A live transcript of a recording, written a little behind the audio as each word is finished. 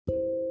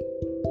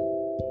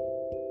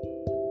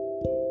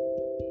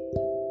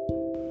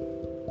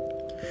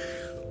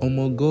Oh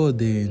my god,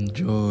 they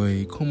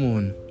enjoy. Come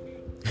on.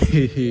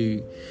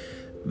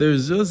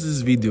 There's just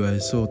this video I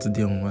saw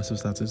today on WhatsApp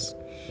status.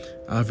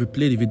 I've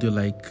replayed the video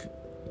like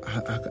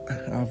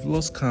I've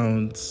lost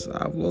count.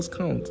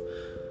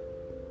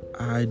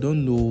 I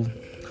don't know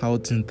how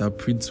to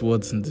interpret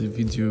what's in the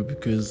video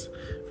because,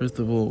 first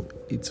of all,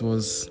 it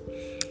was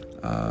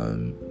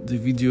the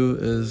video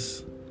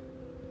is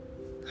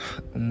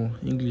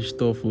English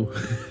stuff.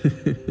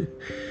 The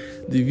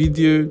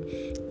video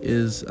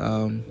is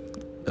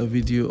a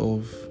video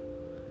of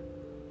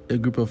a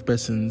group of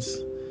persons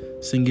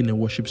singing a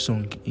worship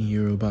song in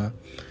Yoruba,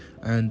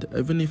 and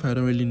even if I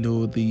don't really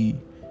know the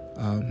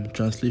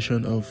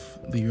translation of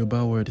the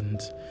Yoruba word,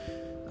 and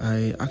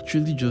I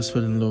actually just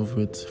fell in love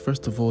with,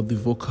 first of all, the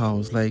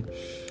vocals. Like,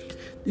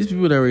 these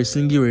people that were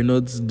singing were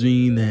not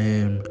doing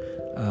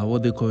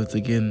what they call it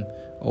again,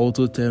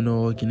 alto,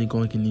 tenor,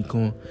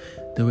 kinikon.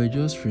 They were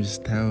just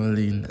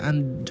freestyling,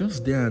 and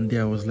just there and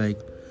there I was like,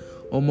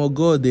 oh my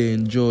god, they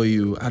enjoy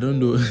you. I don't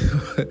know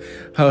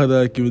how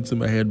that came into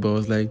my head, but I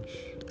was like,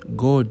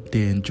 God,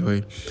 they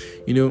enjoy.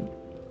 You know,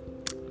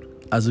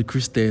 as a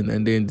Christian,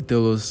 and then they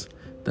tell us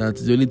that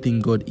the only thing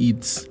God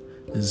eats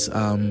is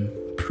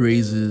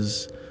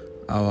praises,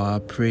 our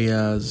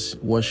prayers,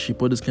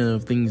 worship, all those kind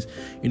of things.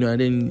 You know,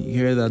 and then you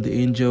hear that the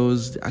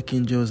angels, the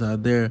archangels are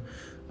there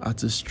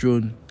at his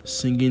throne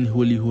singing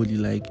holy, holy,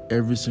 like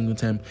every single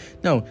time.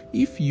 Now,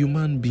 if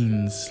human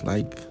beings,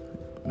 like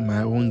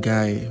my own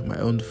guy, my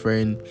own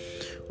friend,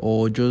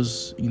 or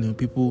just, you know,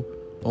 people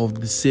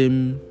of the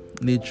same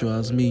nature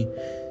as me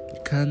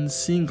can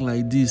sing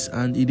like this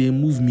and it dey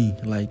move me,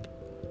 like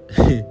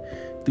the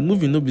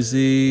movie no be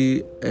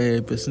say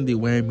person they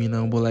wear me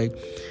now, but like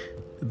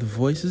the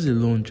voices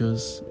alone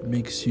just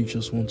makes you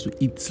just want to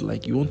eat,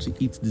 like you want to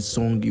eat the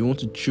song, you want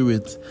to chew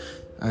it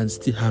and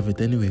still have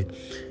it anyway.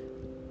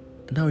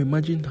 Now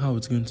imagine how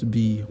it's going to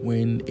be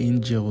when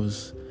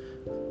angels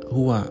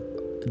who are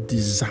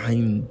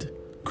designed,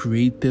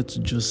 created to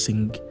just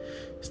sing,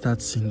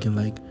 start singing.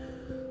 Like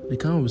the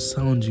kind of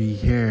sound you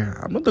hear,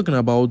 I'm not talking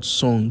about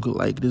song,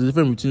 like there's a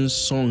difference between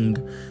song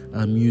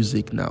and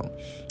music now.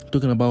 I'm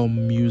talking about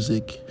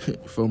music.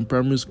 From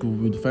primary school,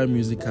 we define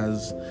music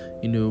as,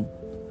 you know,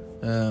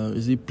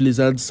 is it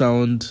pleasant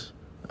sound,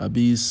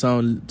 be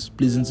sound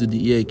pleasing to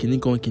the ear,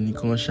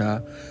 kinikon sha.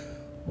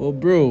 Oh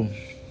bro,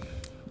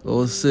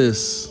 oh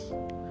sis,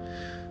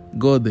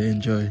 God they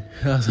enjoy.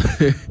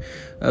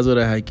 That's what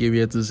I came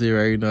here to say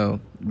right now.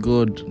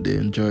 God they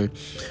enjoy.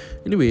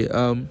 Anyway,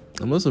 I'm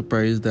not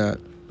surprised that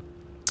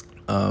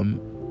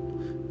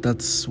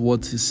that's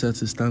what he set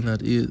his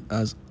standard is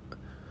as.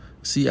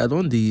 See, I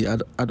don't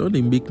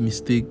make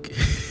mistake.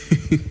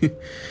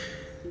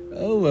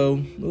 Oh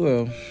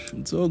well,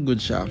 it's all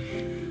good, sha.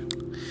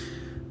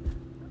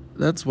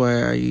 That's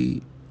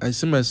why I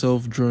see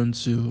myself drawn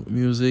to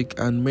music,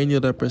 and many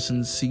other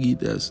persons see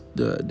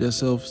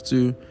themselves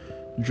too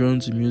drawn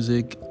to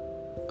music.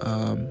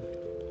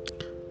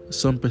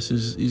 Some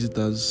persons use it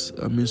as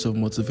a means of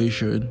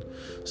motivation.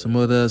 Some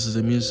others as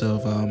a means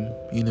of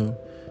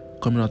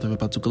coming out of a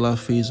particular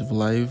phase of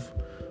life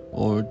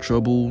or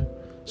trouble.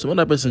 Some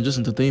other persons just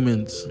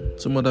entertainment.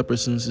 Some other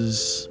persons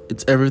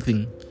it's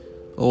everything,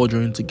 all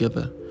joined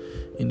together,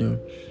 you know.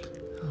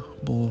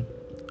 But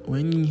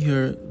when you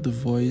hear the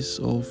voice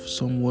of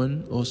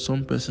someone or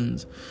some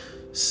persons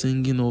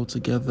singing all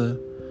together,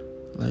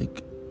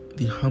 like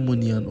the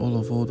harmony and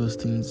all those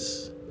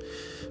things,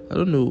 I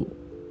don't know,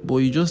 but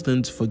you just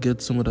tend to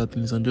forget some other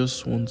things and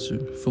just want to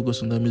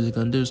focus on that music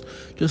and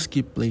just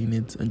keep playing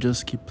it and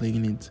just keep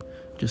playing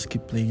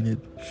it.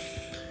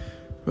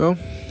 Well,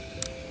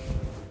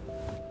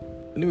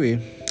 anyway,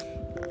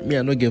 me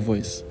I no get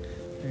voice,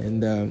 and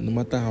no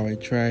matter how I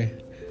try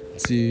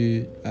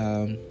to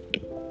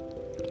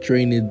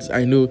train it,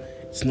 I know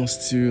it's not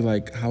still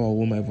like how I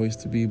want my voice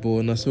to be,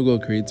 but now so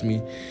God creates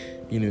me.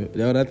 You know,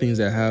 the other things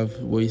I have,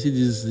 well, you see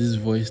this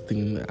voice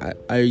thing,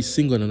 I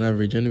sing on an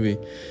average anyway,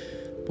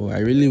 but I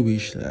really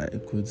wish that I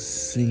could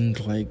sing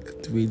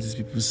like the way these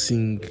people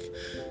sing,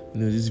 you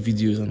know, these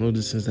videos and all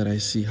these things that I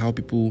see, how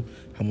people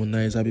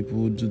harmonize, how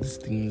people do these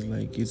things,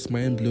 like it's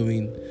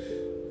mind-blowing.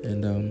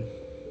 And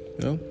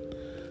well,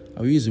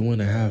 I'll use the one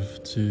I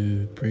have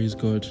to praise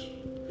God.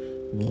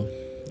 Well,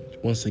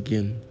 once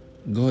again,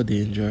 God they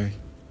enjoy.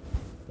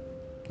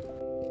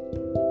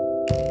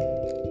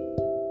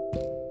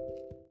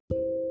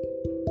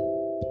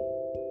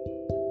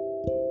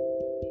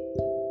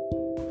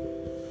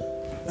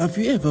 Have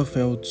you ever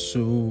felt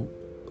so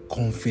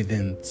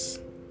confident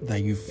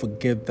that you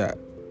forget that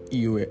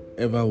you were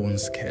ever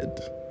once scared?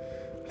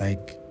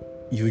 Like,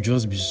 you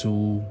just be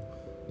so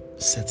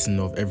certain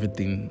of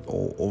everything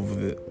or of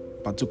the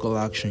particular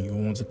action you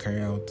want to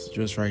carry out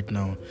just right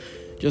now.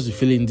 Just be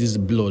feeling this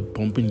blood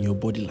pumping in your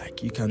body,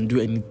 like you can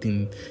do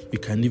anything. You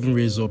can even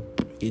raise up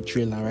a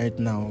trailer right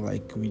now,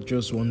 like with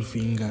just one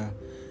finger,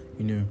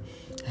 you know.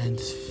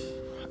 And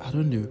I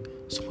don't know,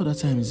 some other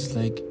times it's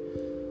like,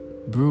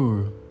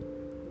 bro,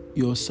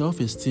 your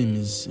self-esteem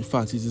is, in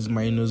fact, it is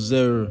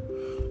 -0.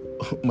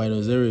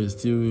 -0 is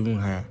still even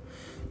higher.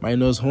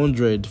 minus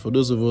 100. For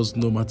those of us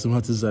who know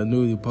mathematics and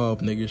know the power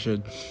of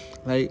negation,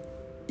 like,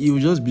 you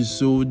will just be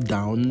so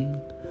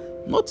down.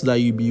 Not that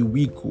you be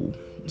weak,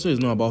 so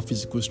it's not about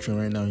physical strength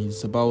right now.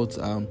 It's about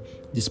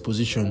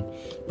disposition,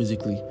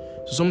 basically.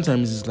 So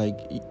sometimes it's like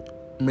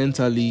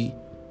mentally,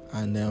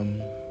 and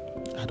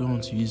I don't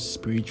want to use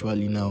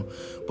spiritually now,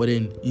 but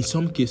then in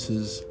some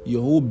cases,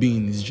 your whole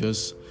being is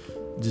just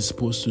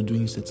disposed to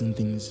doing certain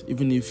things,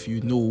 even if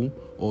you know,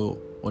 or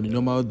on a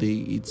normal day,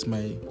 it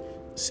might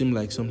seem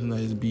like something that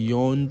is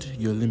beyond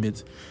your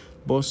limit.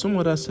 But some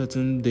other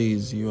certain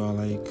days, you are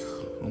like,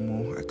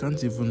 oh, I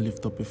can't even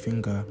lift up a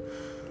finger.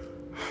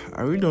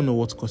 I really don't know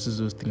what causes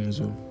those things,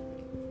 though.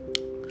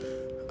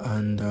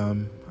 And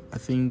I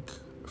think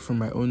from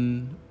my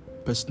own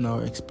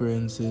personal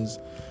experiences,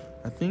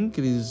 I think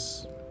it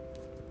is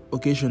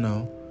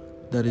occasional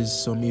that is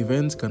some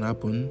events can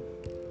happen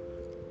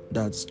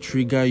that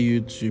trigger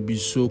you to be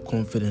so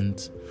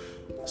confident.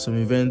 Some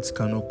events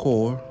can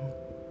occur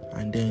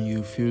and then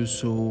you feel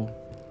so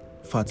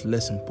fat,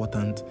 less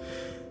important.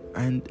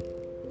 And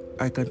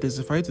I can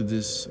testify to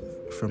this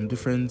from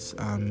different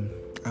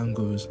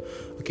angles.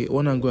 Okay,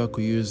 one angle I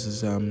could use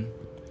is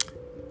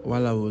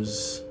while I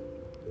was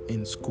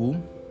in school.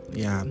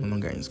 Yeah, I'm no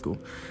longer in school.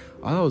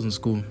 While I was in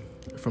school,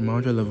 from my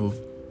undergrad level,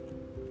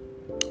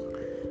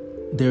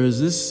 there is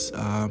this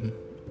there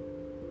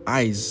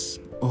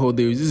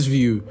is this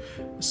view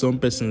some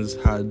persons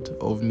had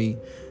of me,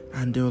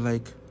 and they were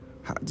like,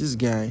 this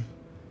guy,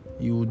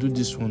 you will do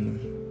this one,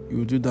 you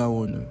will do that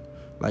one,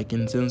 like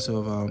in sense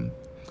of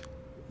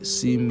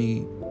see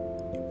me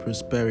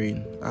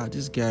prospering.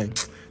 This guy,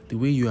 the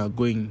way you are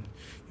going,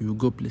 you will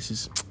go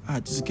places.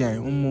 This guy,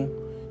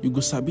 you go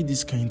sabi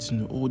this kind of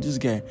thing. Oh, this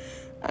guy.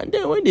 And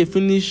then when they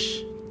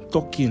finish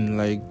talking,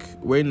 like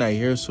when I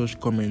hear such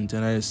comments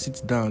and I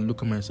sit down,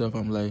 look at myself,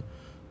 I'm like,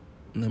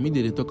 me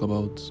did they talk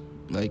about?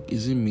 Like,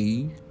 is it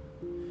me?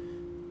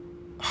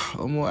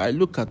 I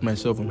look at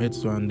myself from head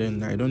to toe, and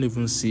then I don't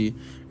even see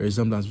a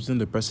resemblance between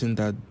the person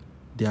that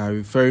they are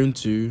referring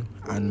to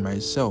and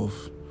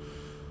myself.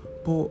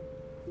 But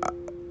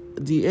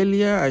the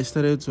earlier I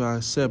started to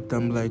accept,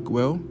 I'm like,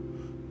 well,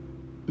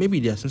 maybe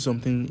they're seeing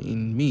something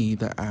in me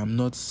that I am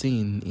not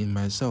seeing in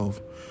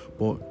myself.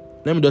 But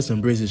let me just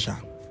embrace it, Sha.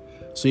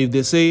 So if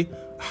they say,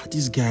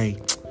 this guy,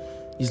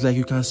 it's like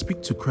you can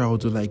speak to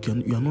crowds, or like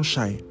you're not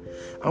shy.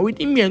 And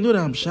within me, I know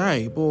that I'm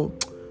shy. But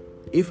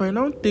if I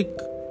now take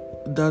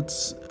that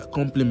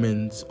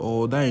compliment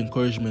or that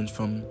encouragement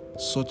from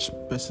such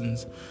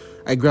persons,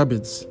 I grab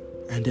it.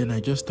 And then I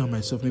just tell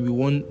myself, maybe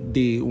one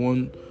day,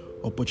 one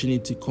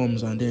opportunity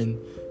comes and then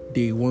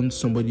they want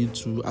somebody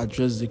to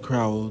address the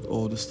crowd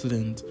or the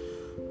student,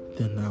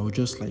 then I will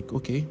just like,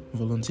 okay,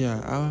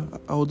 volunteer.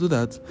 I'll do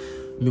that.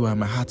 Meanwhile,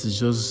 my heart is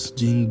just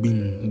doing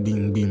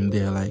beam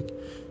there. Like,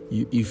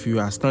 if you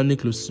are standing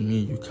close to me,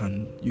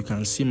 you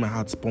can see my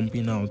heart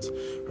pumping out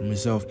from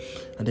myself.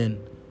 And then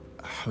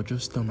I'll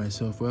just tell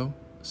myself, well,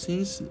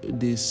 since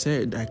they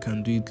said I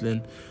can do it,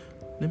 then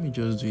let me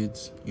just do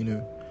it,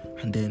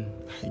 And then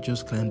I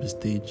just climb the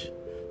stage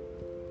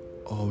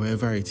or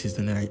wherever it is,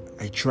 then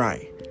I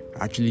try.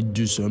 I actually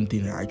do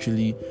something. I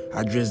actually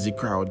address the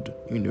crowd.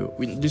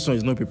 This one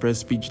is not prepared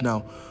speech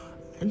now.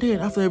 And then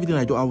after everything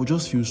I do, I will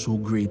just feel so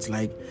great.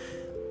 Like,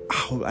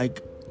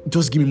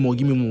 just give me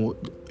more.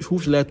 Who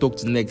should I talk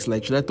to next?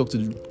 Like, should I talk to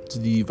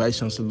the vice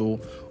chancellor,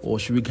 or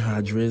should we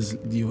address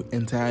the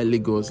entire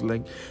Lagos?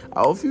 Like,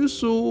 I'll feel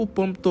so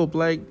pumped up.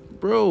 Like,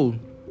 bro,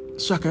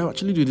 so I can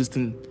actually do this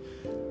thing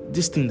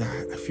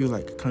that I feel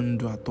like I can't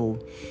do at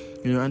all.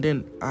 And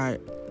then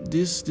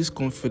this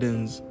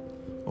confidence,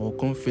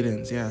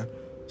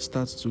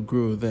 starts to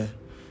grow there.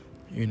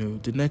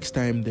 The next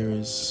time there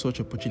is such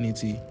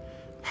opportunity,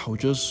 I'll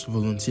just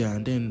volunteer,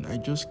 and then I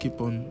just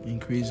keep on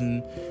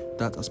increasing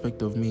that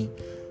aspect of me.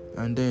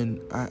 And then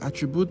I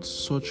attribute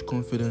such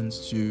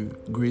confidence to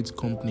great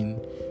company,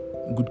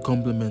 good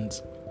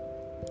compliment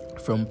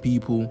from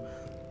people,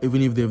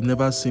 even if they've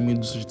never seen me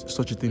do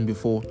such a thing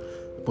before,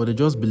 but they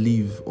just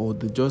believe, or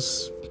they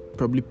just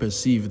probably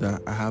perceive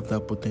that I have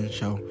that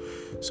potential.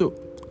 So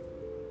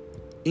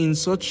in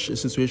such a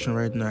situation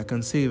right now, I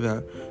can say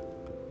that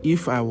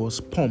if I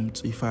was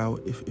pumped, if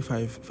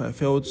I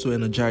felt so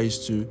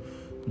energized to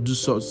do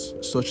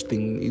such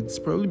thing, it's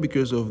probably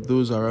because of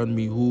those around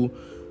me who,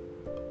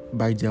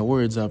 by their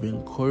words, have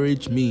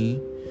encouraged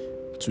me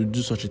to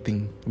do such a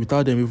thing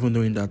without them even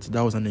knowing that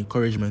was an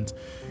encouragement.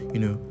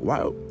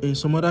 While in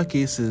some other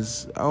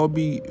cases I'll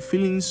be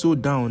feeling so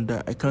down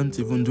that I can't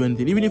even do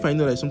anything, even if I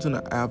know that something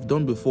that I have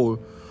done before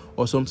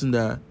or something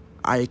that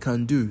I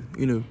can do.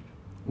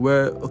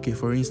 Where, okay,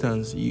 for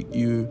instance,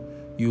 you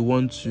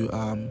want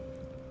to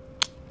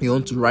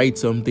write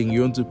something,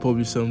 you want to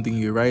publish something,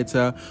 you're a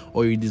writer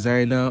or you're a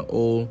designer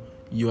or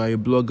you are a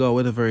blogger or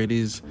whatever it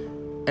is,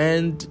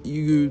 and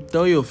you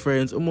tell your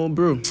friends,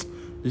 bro,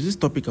 there's this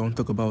topic I want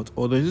to talk about,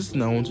 or there's this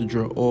thing I want to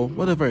draw, or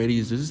whatever it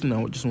is, there's this thing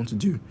I just want to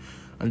do.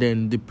 And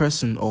then the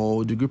person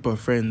or the group of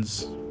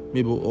friends,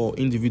 maybe, or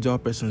individual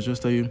persons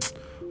just tell you,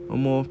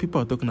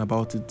 people are talking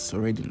about it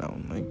already now.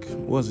 Like,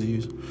 what's the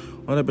use?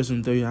 Another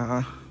person tell you,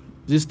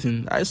 this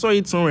thing, I saw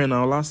it somewhere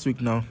now last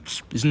week now.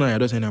 It's not, I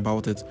don't saying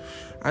about it.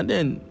 And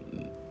then,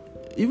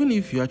 even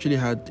if you actually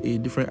had a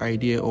different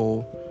idea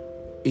or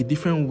a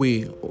different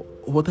way, or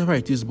whatever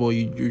it is, but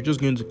you're just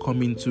going to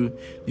come into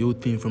the whole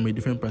thing from a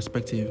different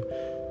perspective.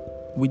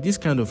 With this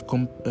kind of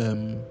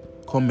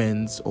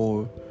comments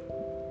or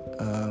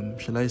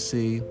shall I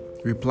say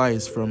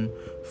replies from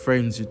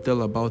friends you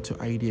tell about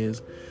your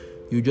ideas,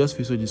 you just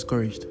feel so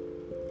discouraged.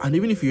 And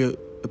even if you're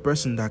a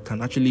person that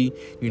can actually,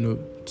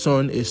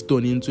 turn a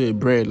stone into a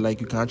bread, like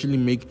you can actually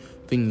make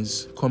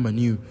things come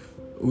anew,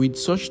 with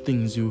such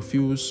things you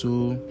feel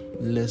so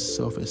less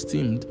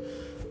self-esteemed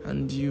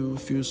and you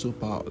feel so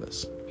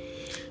powerless.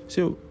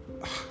 So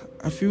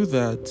I feel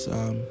that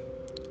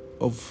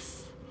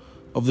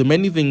of the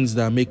many things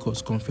that make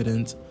us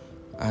confident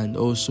and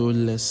also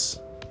less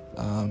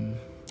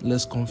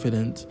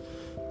confident,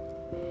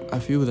 I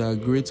feel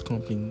that great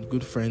company,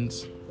 good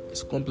friends,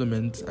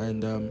 compliment,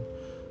 and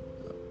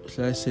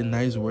should I say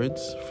nice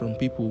words from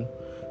people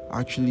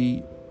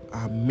actually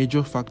are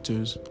major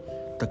factors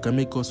that can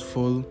make us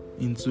fall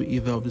into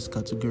either of this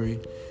category.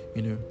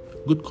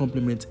 Good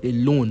compliment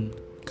alone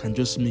can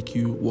just make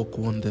you work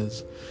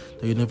wonders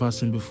that you've never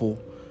seen before.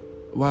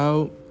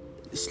 While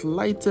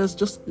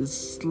just a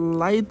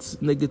slight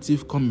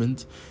negative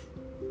comment,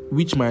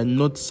 which might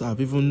not have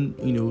even,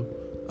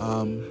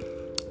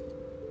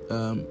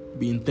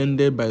 be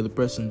intended by the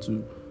person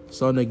to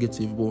sound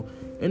negative, but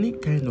any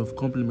kind of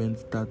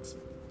compliment that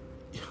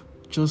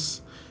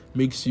just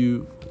makes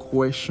you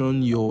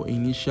question your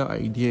initial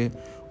idea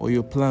or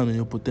your plan and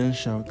your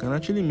potential can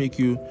actually make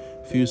you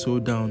feel so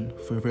down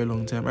for a very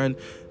long time. And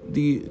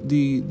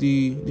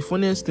the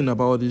funniest thing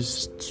about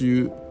these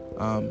two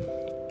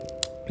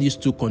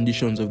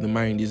conditions of the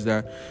mind is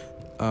that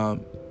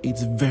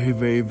it's very,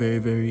 very, very,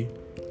 very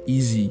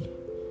easy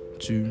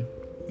to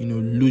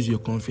lose your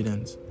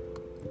confidence.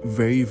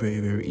 Very,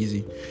 very, very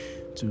easy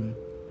to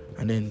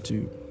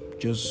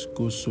just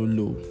go so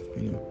low.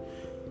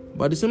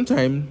 But at the same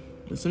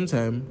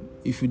time,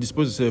 if you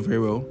dispose yourself very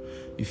well,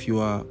 if you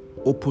are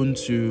open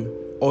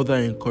to other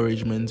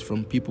encouragement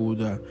from people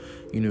that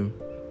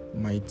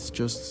might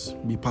just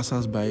be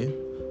passers-by,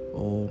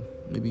 or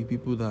maybe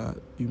people that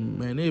you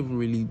might not even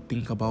really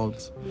think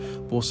about,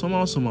 but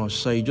somehow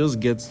you just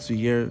get to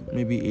hear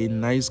maybe a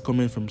nice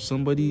comment from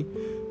somebody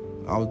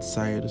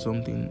outside or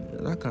something,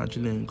 that can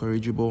actually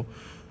encourage you. But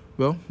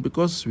well,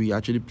 because we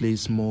actually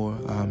place more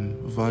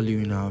value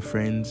in our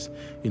friends,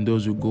 in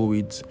those we go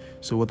with,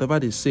 so whatever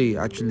they say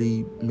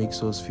actually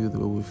makes us feel the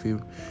way we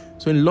feel.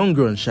 So in the long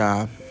run,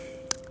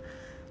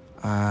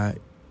 I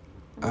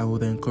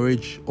would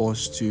encourage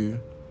us to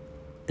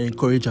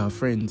encourage our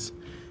friends.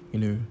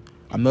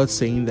 I'm not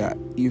saying that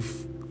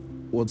if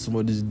what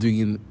somebody's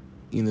doing,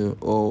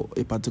 or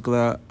a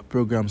particular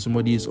program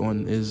somebody is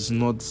on is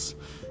not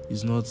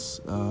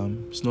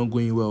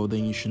going well,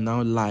 then you should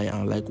now lie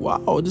and like,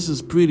 wow, this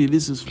is pretty,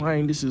 this is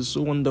fine, this is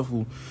so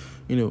wonderful.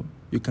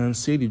 You can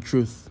say the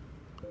truth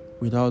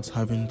without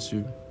having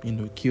to,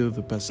 kill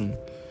the person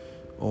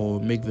or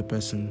make the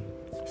person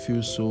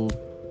feel so,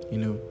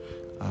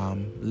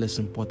 less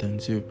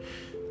important. So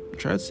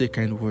try to say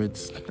kind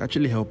words.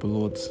 Actually help a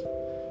lot.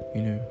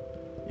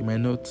 It might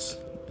not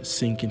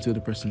sink into the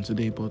person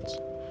today, but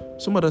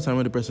some other time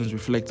when the person's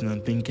reflecting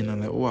and thinking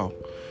and like, wow,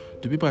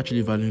 do people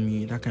actually value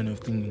me? That kind of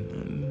thing.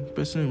 And the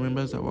person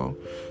remembers that, wow,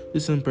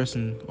 this same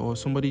person or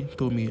somebody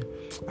told me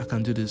I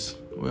can do this.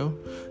 Well,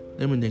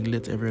 let me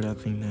neglect every other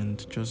thing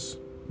and just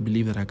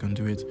believe that I can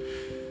do it.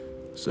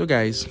 So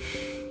guys,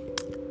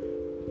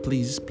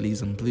 please,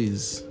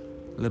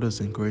 let us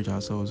encourage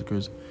ourselves,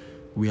 because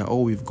we are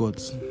all we've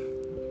got.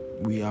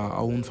 We are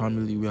our own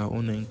family. We are our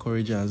own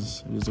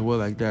encouragers. There's a word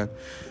like that.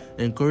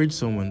 Encourage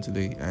someone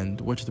today and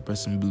watch the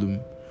person bloom.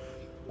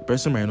 The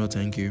person might not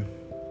thank you.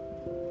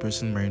 The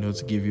person might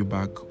not give you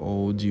back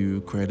all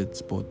due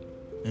credit, but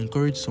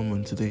encourage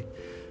someone today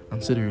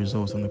and see the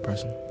results on the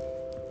person.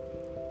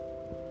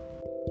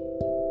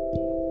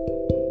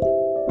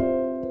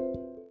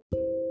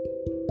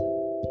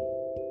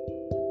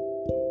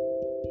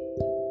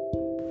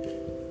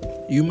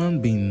 Human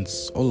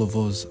beings, all of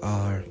us,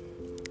 are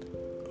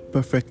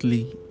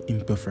perfectly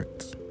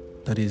imperfect.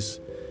 That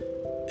is,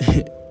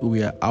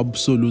 we are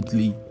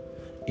absolutely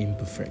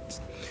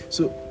imperfect.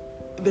 So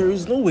there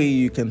is no way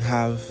you can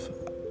have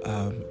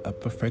a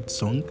perfect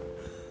song,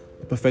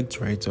 a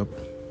perfect write-up,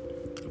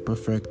 a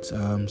perfect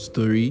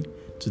story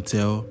to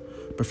tell,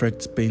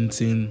 perfect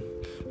painting,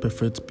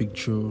 perfect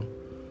picture,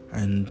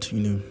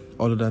 and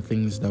all other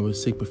things that will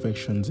seek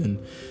perfections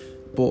in.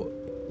 But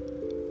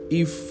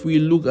if we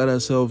look at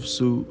ourselves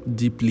so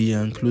deeply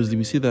and closely,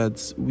 we see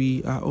that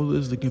we are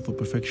always looking for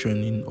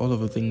perfection in all of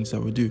the things that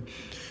we do.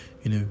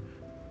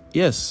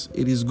 Yes,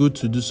 it is good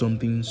to do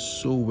something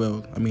so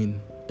well. I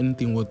mean,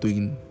 anything worth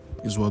doing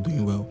is worth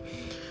doing well.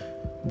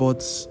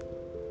 But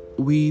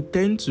we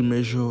tend to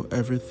measure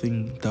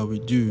everything that we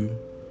do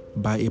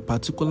by a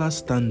particular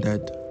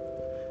standard.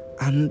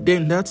 And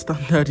then that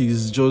standard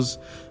is just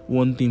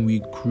one thing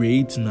we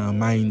create in our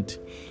mind.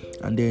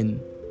 And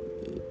then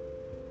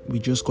we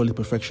just call it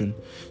perfection.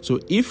 So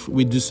if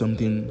we do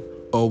something,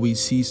 or we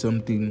see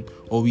something,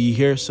 or we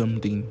hear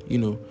something,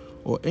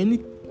 or any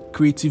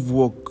creative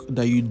work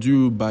that you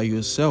do by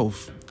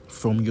yourself,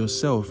 from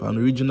yourself, an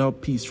original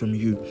piece from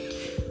you,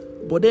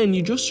 but then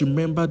you just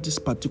remember this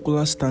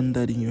particular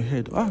standard in your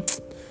head.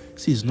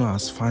 See, it's not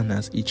as fun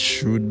as it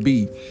should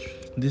be.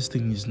 This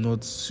thing is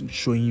not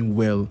showing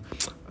well.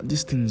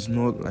 This thing is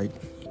not like,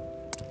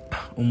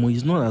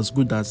 it's not as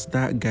good as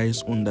that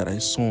guy's own that I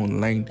saw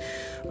online.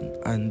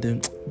 And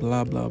then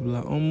blah blah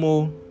blah.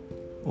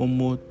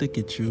 Take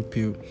a chill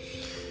pill.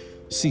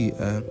 See,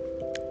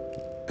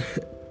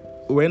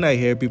 when I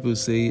hear people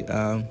say,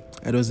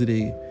 I just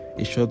did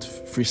a short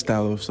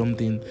freestyle of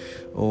something,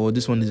 or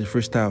this one is a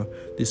freestyle,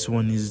 this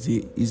one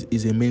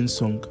is a main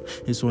song,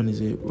 this one is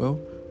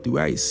the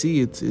way I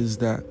see it is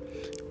that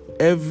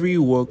every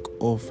work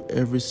of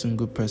every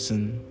single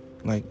person,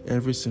 like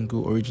every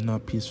single original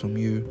piece from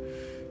you,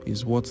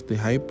 is what the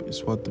hype,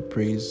 is what the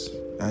praise,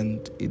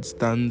 and it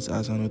stands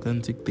as an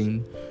authentic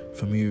thing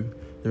from you.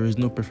 There is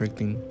no perfect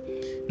thing.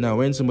 Now,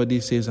 when somebody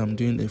says I'm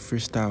doing a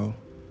freestyle,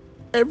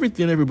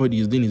 everything everybody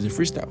is doing is a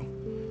freestyle,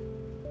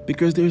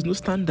 because there is no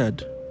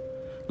standard.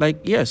 Like,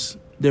 yes,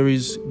 there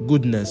is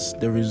goodness,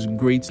 there is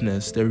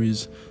greatness, there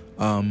is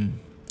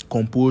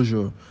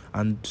composure,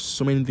 and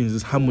so many things.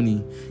 There's harmony,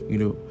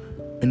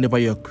 whenever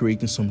you're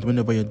creating something,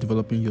 whenever you're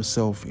developing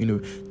yourself,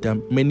 there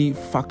are many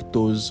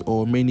factors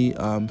or many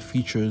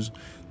features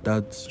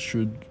that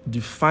should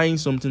define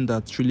something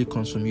that truly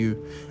comes from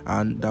you,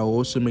 and that will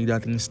also make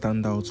that thing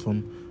stand out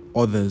from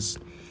others.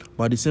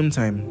 But at the same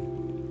time,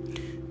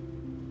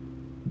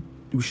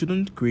 we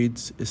shouldn't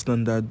create a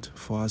standard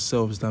for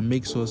ourselves that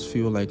makes us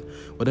feel like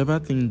whatever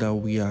thing that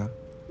we are,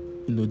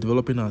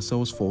 developing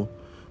ourselves for,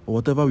 or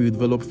whatever we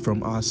develop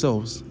from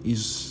ourselves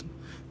is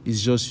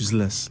just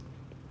useless.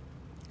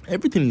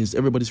 Everything is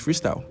everybody's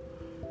freestyle.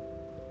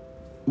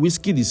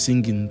 Wizkid is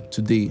singing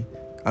today.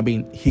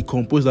 He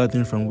composed that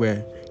thing from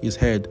where? His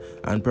head,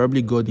 and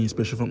probably got the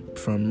inspiration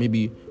from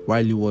maybe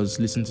while he was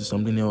listening to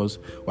something else,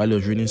 while he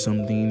was reading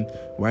something,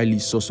 while he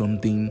saw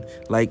something.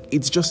 Like,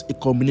 it's just a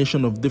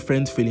combination of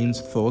different feelings,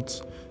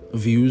 thoughts,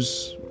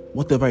 views,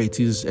 whatever it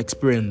is,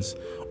 experience,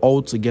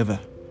 all together.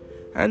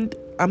 And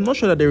I'm not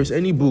sure that there is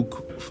any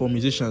book for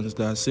musicians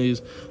that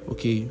says,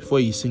 okay, before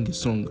you sing a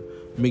song,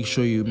 make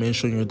sure you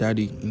mention your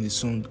daddy in the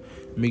song,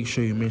 make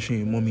sure you mention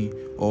your mommy,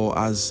 or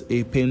as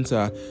a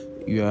painter,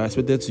 you are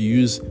expected to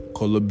use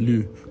color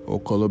blue or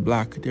color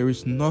black. There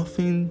is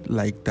nothing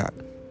like that.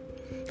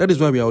 That is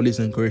why we are always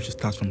encouraged to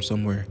start from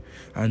somewhere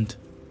and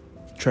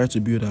try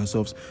to build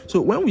ourselves. So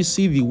when we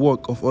see the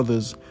work of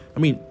others,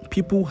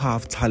 people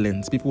have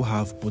talents, people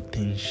have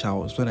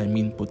potentials. When I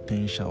mean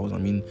potentials,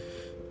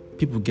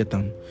 people get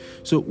them.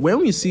 So when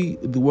we see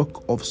the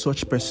work of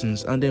such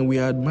persons, and then we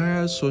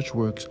admire such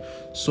works,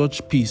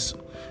 such peace,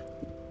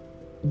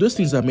 those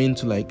things are meant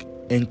to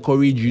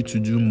encourage you to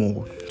do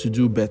more, to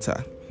do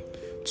better,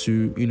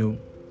 to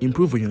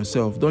improve on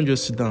yourself. Don't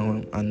just sit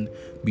down and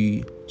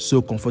be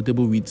so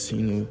comfortable with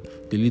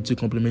the little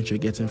compliments you're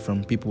getting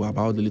from people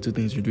about the little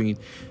things you're doing.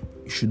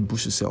 You should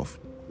boost yourself,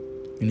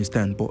 you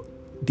understand? But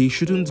they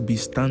shouldn't be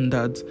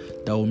standards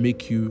that will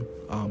make you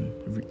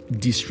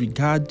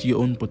disregard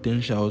your own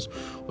potentials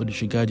or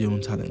disregard your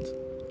own talent.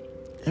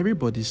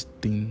 Everybody's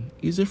thing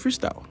is a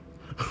freestyle.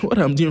 What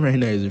I'm doing right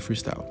now is a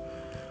freestyle.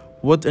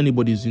 What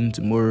anybody's doing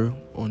tomorrow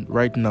or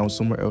right now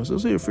somewhere else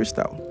is also a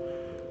freestyle.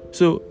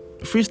 So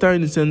freestyle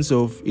in the sense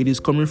of it is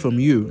coming from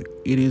you.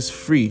 It is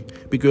free,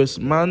 because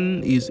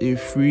man is a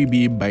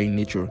freebie by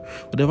nature.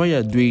 Whatever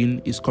you're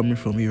doing is coming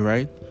from you,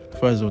 right? As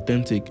far as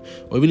authentic,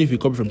 or even if you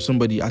copy from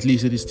somebody, at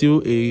least it is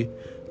still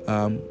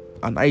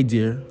an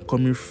idea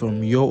coming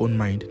from your own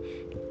mind.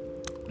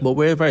 But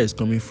wherever it's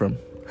coming from,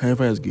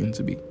 however it's going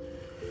to be,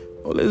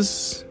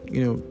 always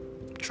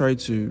try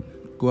to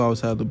go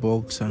outside the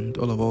box and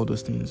all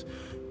those things.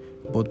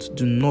 But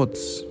do not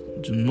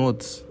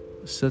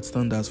set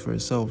standards for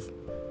yourself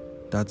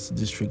that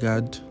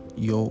disregard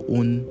your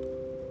own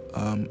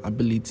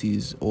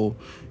abilities or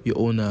your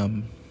own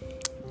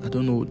I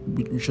don't know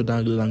which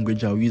other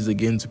language I'll use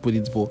again to put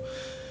it, but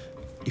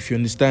if you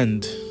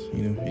understand,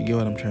 you get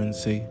what I'm trying to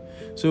say.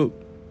 So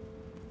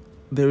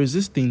there is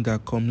this thing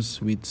that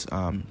comes with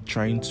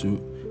trying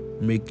to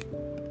make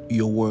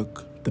your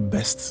work the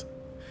best.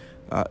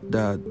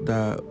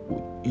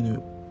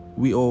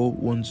 We all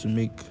want to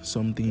make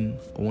something,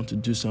 or want to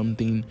do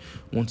something,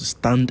 want to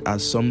stand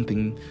as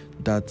something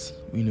that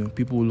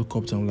people will look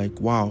up to and like,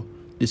 wow,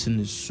 this thing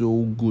is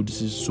so good,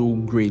 this is so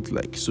great,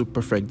 like so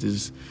perfect,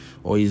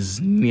 or is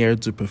near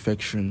to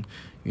perfection,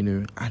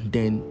 and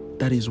then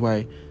that is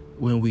why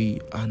when we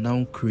are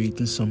now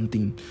creating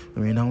something,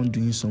 when we're now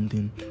doing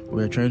something,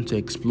 we're trying to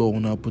explore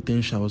on our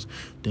potentials,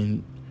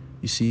 then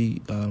you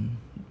see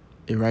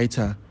a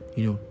writer,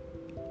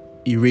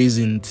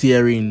 erasing,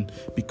 tearing,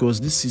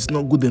 because this is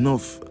not good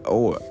enough,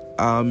 or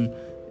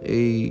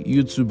a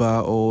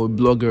YouTuber or a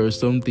blogger or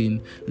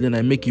something, then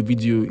I make a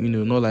video,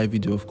 not live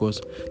video, of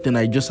course, then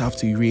I just have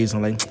to erase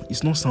and like,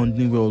 it's not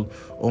sounding well,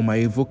 or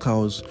my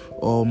vocals,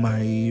 or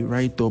my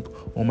write-up,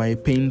 or my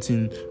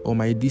painting, or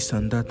my this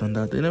and that and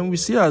that. And then we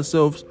see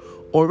ourselves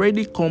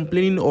already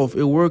complaining of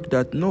a work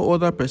that no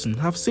other person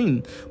have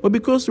seen. But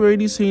because we're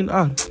already saying,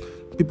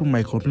 people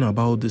might complain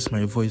about this,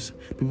 my voice.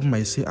 People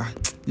might say,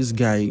 this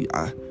guy,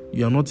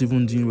 you are not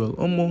even doing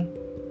well.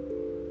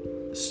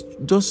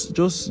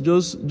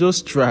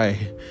 Just try.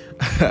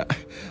 I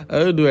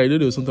don't know there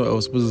was something I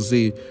was supposed to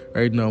say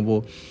right now,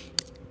 but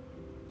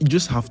you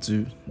just have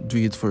to do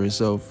it for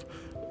yourself.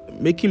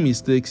 Making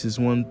mistakes is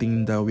one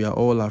thing that we are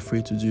all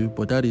afraid to do,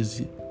 but that is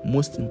the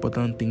most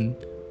important thing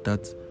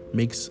that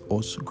makes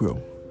us grow.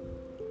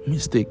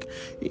 Mistake.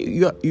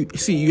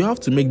 You have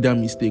to make that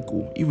mistake.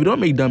 If you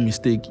don't make that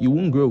mistake, you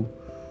won't grow.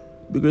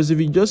 Because if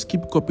you just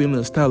keep copying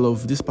the style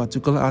of this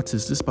particular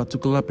artist, this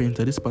particular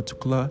painter, this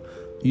particular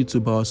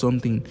YouTuber or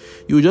something,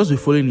 you will just be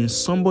following in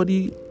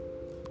somebody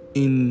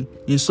in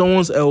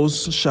someone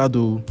else's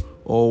shadow,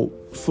 or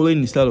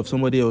following the style of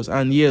somebody else,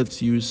 and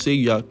yet you say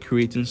you are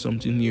creating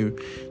something new,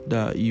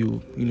 that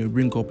you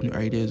bring up new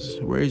ideas.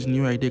 Where is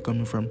new idea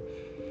coming from?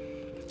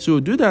 So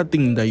do that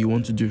thing that you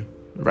want to do.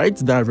 Write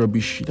that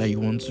rubbish that you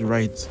want to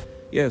write.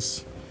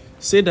 Yes.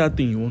 Say that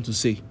thing you want to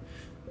say.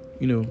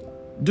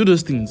 Do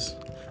those things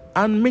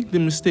and make the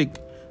mistake.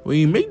 When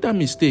you make that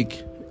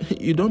mistake,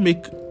 you don't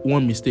make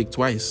one mistake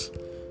twice,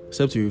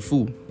 except you're a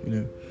fool,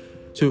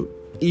 So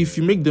if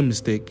you make the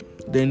mistake,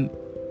 then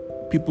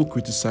people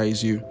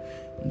criticize you,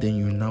 then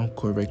you now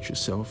correct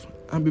yourself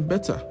and be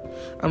better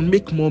and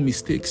make more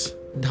mistakes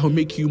that will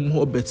make you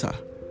more better.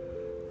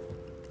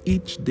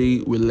 Each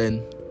day we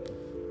learn.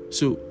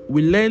 So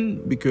we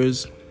learn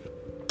because,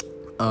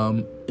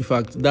 in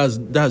fact, that's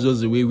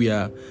just the way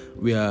we're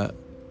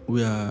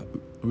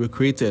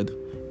created.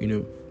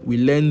 We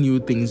learn new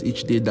things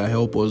each day that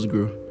help us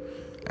grow,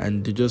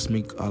 and they just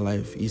make our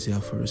life easier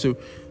for us. So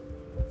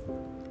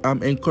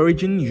I'm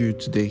encouraging you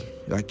today,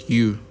 like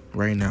you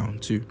right now,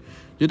 to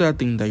do that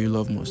thing that you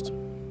love most.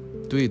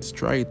 Do it,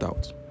 try it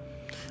out,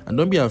 and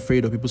don't be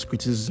afraid of people's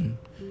criticism.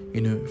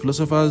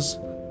 Philosophers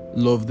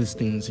love these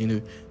things.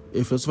 A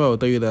philosopher will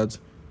tell you that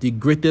the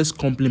greatest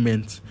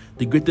compliment,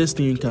 the greatest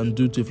thing you can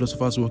do to a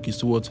philosopher's work is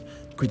to what?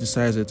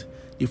 Criticize it.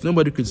 If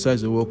nobody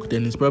criticizes the work,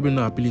 then it's probably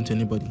not appealing to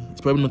anybody.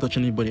 It's probably not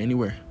touching anybody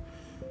anywhere.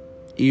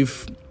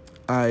 If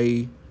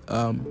I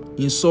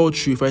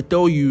insult you, if I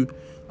tell you,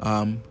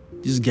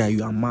 this guy,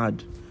 you are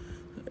mad,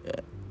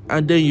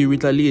 and then you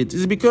retaliate,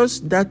 it's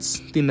because that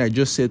thing I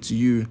just said to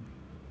you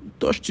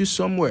touched you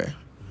somewhere.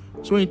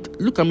 So when you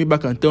look at me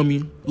back and tell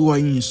me, who are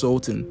you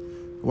insulting?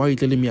 Why are you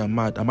telling me I'm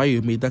mad? Am I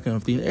your mate? That kind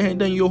of thing.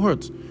 And then you're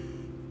hurt.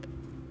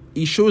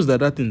 It shows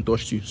that thing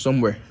touched you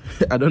somewhere.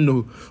 I don't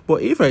know.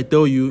 But if I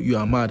tell you you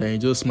are mad and you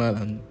just smile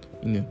and,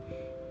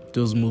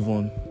 just move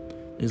on.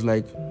 It's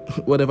like,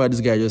 whatever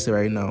this guy just said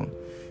right now,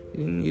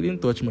 he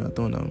didn't touch me at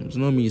all now. It's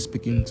not me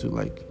speaking to,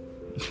 like...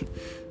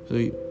 So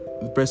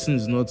the person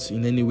is not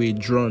in any way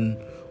drawn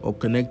or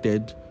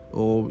connected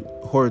or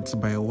hurt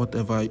by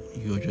whatever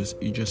you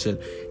just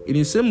said. In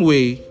the same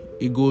way,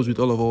 it goes with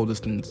all these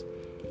things.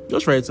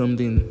 Just write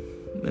something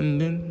and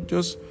then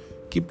just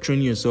keep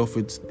training yourself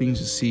with things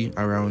you see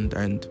around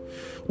and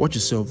watch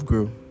yourself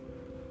grow.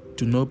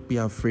 Do not be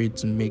afraid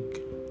to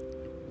make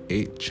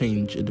a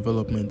change, a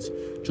development,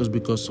 just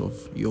because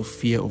of your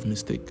fear of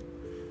mistake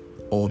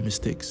or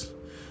mistakes.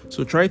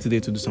 So try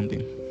today to do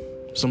something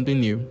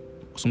new,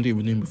 something you've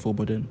been doing before,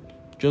 but then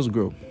just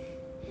grow.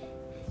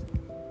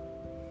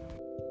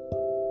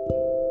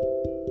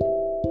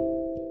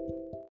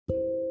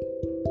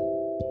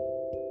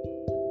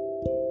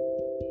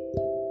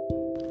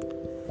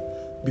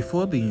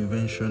 Before the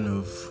invention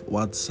of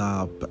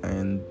WhatsApp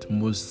and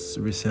most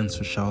recent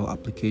social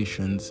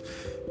applications,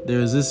 there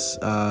was this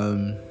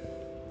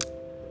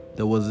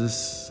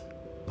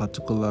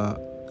particular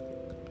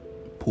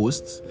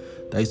post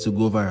that used to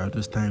go viral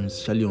those times,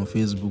 especially on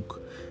Facebook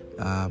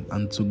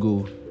and to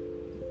go.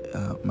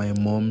 My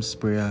mom's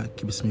prayer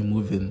keeps me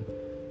moving.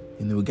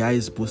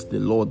 Guys post a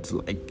lot,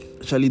 like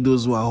especially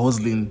those who are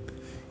hustling.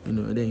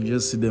 Then you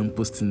just see them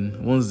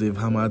posting. Once they've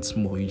hammered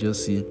small, you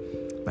just see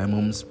my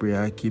mom's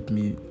prayer keeps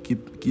me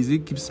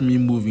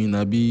moving.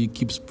 Abi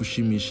keeps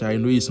pushing me. I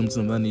know it's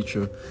something of that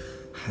nature,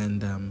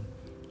 and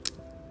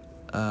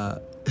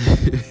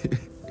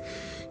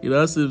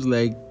it seems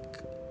like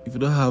if you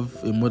don't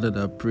have a mother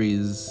that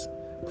prays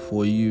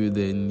for you,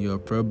 then you're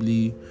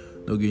probably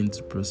not going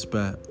to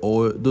prosper.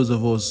 Or those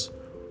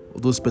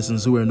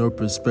persons who are not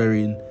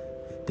prospering,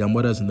 their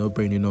mothers are not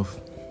praying enough,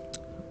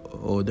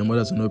 or their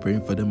mothers are not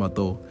praying for them at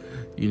all.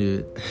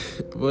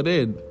 But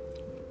then,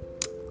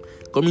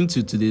 coming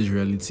to today's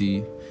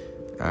reality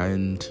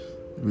and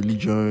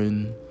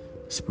religion,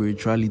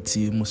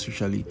 spirituality, most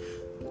especially,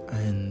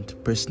 and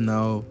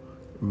personal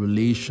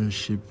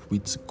relationship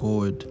with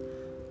God.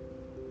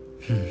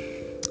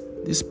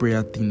 This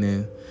prayer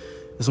thing,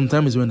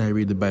 sometimes when I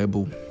read the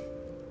Bible,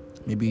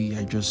 maybe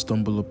I just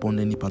stumble upon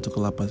any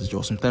particular passage,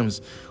 or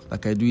sometimes,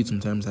 like I do it,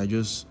 sometimes I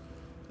just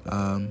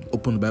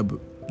open the Bible,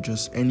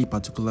 just any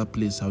particular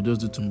place. I'll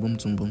just do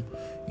tumbum,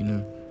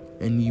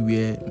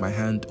 anywhere my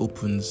hand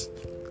opens,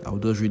 I'll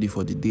just read it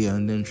for the day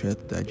and then try to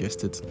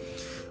digest it.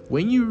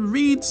 When you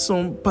read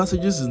some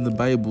passages in the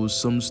Bible,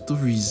 some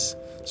stories,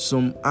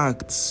 some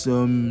acts,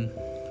 some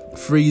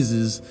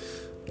phrases,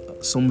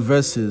 some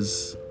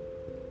verses,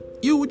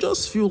 you will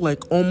just feel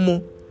like,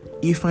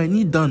 if I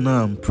need that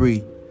now and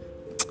pray,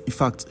 in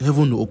fact,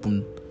 heaven will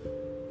open.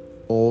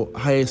 Or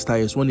highest,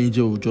 one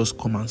angel will just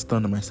come and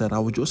stand on my side. I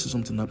will just see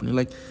something happening.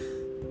 Like,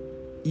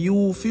 you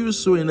will feel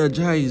so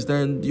energized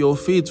and your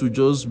faith will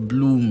just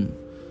bloom.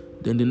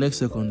 Then the next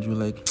second, you're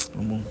like,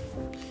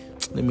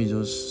 let me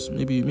just,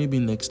 maybe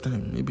next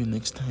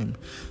time.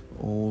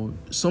 Or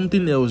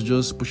something else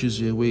just pushes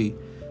you away.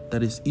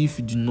 That is, if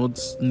you do not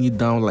kneel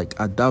down, like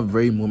at that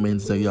very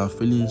moment that you are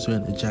feeling so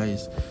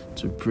energized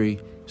to pray,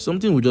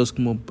 something will just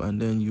come up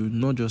and then you will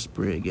not just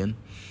pray again.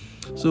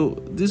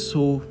 So this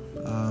whole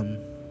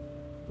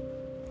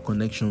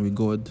connection with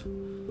God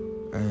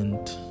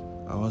and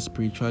our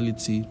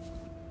spirituality,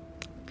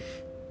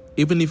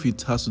 even if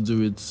it has to do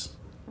with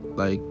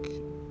like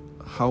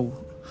how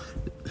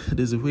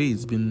there's a way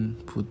it's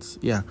been put,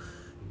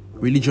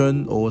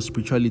 religion or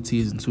spirituality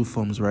is in two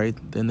forms, right?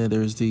 Then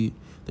there is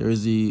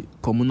the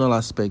communal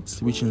aspect,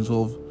 which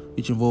involve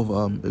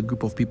a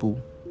group of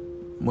people,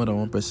 more than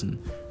one person.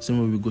 Same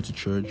way we go to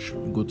church,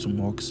 we go to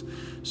mosques.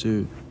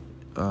 So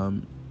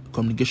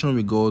communication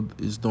with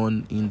God is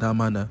done in that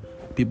manner.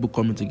 People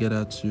coming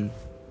together to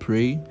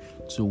pray,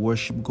 to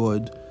worship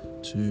God,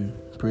 to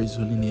praise His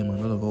holy name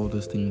and all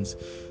those things.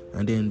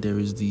 And then there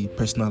is the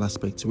personal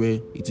aspect where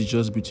it is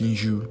just between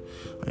you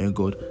and your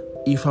God.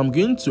 If I'm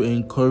going to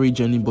encourage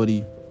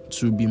anybody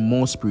to be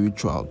more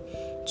spiritual,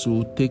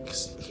 to take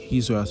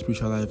his or her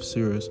spiritual life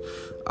serious,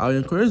 I'll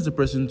encourage the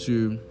person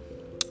to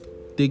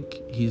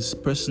take his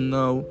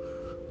personal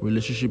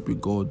relationship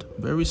with God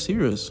very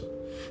serious.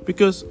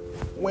 Because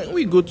when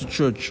we go to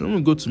church, when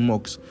we go to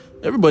mosques,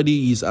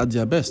 everybody is at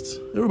their best.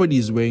 Everybody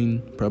is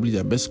wearing probably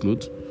their best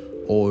clothes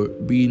or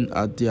being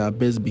at their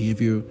best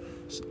behavior.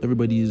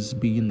 Everybody is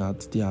being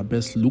at their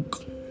best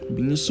look,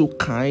 being so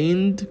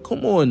kind.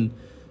 Come on.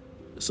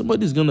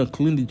 Somebody's going to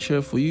clean the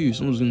chair for you.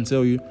 Someone's going to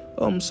tell you,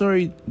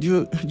 sorry,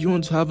 do you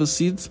want to have a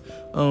seat?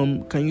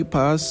 Can you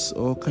pass?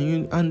 Or can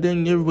you? And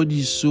then everybody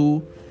is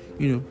so,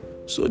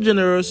 so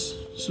generous.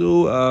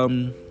 So,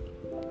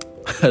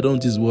 I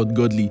don't use the word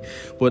godly,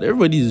 but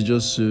everybody is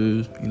just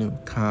so,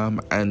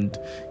 calm. And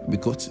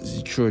because it's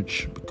a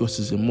church, because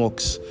it's a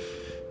mosque,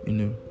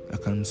 I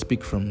can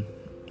speak from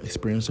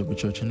experience of a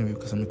church anyway,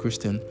 because I'm a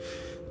Christian.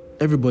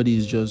 Everybody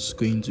is just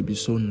going to be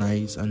so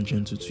nice and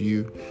gentle to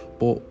you.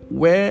 But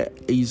where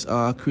is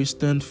our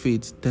Christian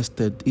faith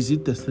tested? Is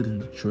it tested in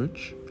the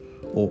church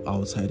or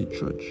outside the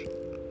church?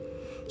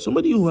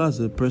 Somebody who has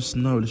a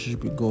personal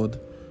relationship with God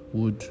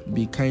would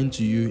be kind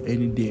to you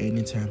any day,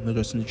 anytime, not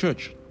just in the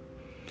church.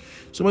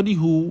 Somebody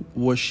who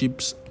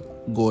worships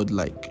God,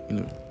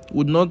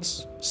 would not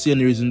see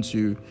any reason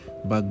to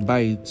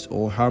backbite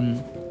or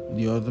harm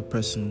the other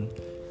person,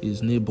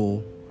 his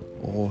neighbor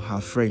or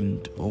her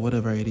friend or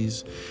whatever it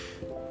is,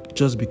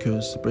 just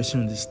because the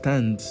person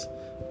understands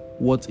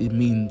what it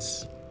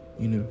means,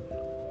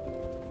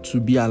 to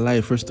be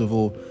alive, first of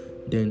all,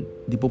 then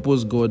the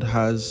purpose God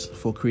has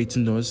for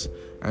creating us,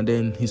 and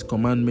then His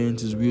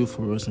commandments, His will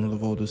for us,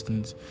 and all those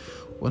things.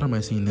 What am I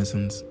saying in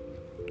essence?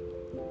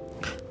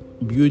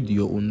 Build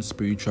your own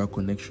spiritual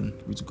connection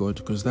with God,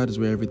 because that is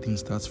where everything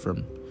starts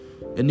from.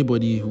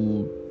 Anybody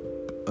who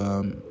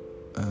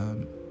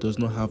does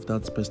not have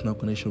that personal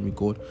connection with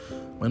God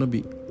might not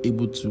be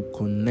able to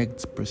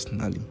connect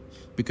personally.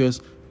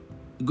 Because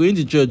going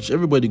to church,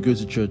 everybody goes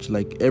to church,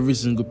 like every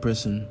single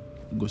person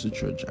goes to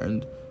church,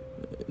 and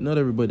not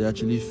everybody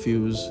actually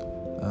feels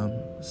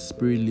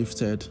spirit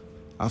lifted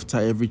after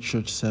every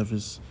church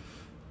service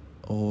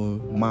or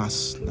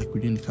mass, like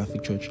within the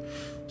Catholic Church.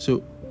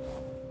 So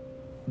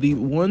the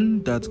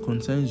one that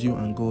concerns you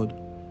and God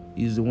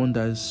is the one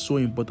that is so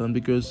important,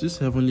 because this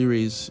heavenly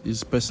race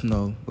is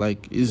personal,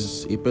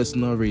 is a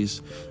personal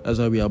race. That's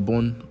why we are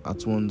born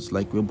at once,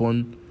 we're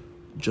born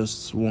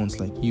just once,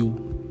 like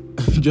you,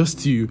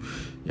 just you,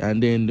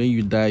 and then when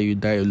you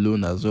die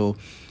alone as well.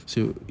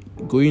 So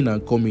going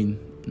and coming,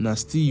 now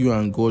still you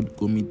and God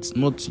go meet,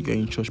 not you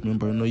and church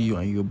member, not you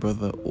and your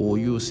brother or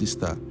your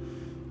sister.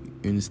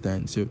 You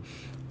understand? So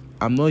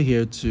I'm not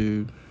here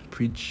to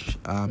preach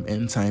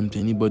end time to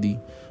anybody,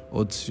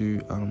 or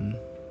to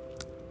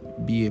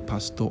be a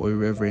pastor or a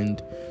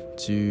reverend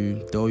to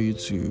tell you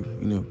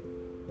to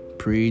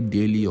pray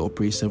daily or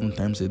pray 7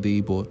 times a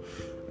day. But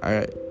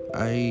I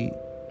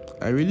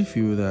really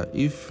feel that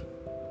if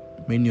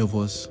many of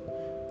us,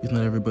 if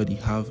not everybody,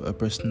 have a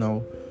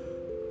personal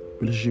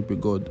relationship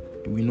with God,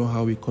 we know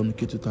how we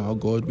communicate with our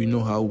God, we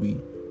know how we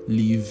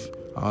live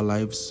our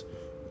lives,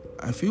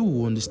 I feel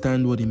we'll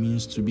understand what it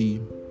means to be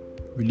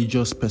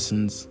religious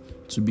persons,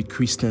 to be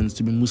Christians,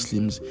 to be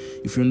Muslims.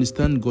 If you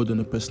understand God on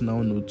a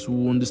personal note,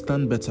 to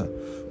understand better.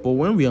 But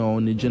when we are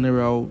on a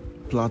general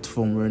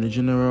platform, we're in a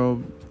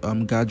general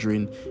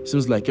gathering, it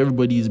seems like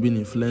everybody is being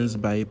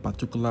influenced by a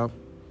particular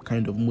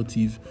kind of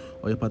motive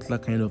or a particular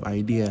kind of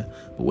idea.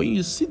 But when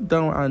you sit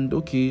down and,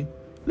 okay,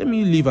 let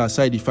me leave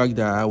aside the fact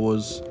that I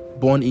was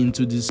born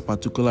into this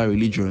particular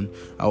religion,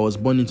 I was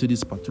born into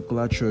this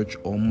particular church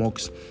or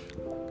mosque,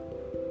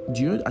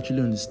 do you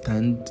actually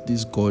understand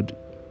this God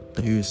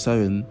that you're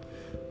serving?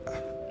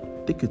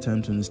 Take your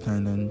time to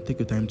understand, and take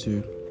your time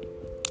to,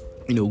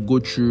 go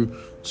through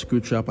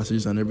scriptural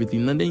passages and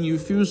everything, and then you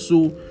feel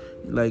so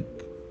like,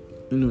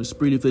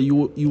 spirit that you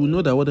will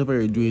know that whatever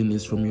you're doing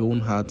is from your own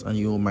heart and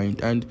your own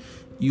mind, and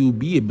you'll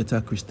be a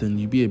better Christian,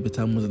 you'll be a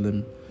better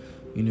Muslim,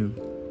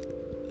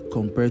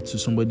 compared to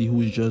somebody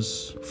who is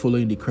just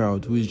following the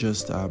crowd, who is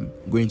just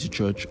going to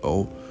church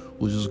or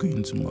who's just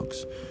going to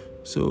mosques.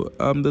 So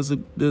in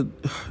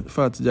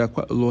fact, there are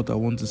quite a lot I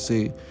want to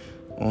say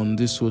on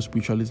this whole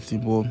spirituality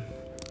thing, but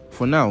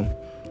for now,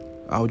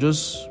 I'll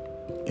just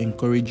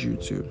encourage you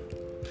to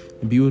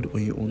build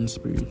on your own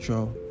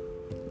spiritual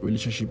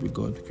relationship with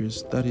God,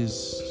 because that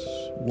is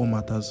what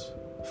matters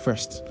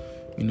first,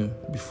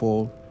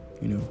 before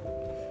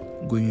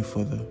going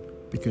further.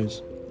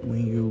 Because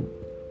when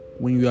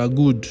you are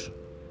good,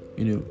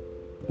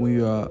 when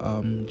you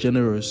are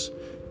generous,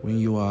 when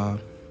you are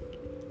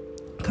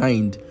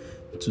kind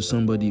to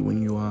somebody,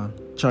 when you are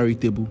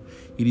charitable,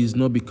 it is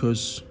not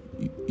because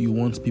you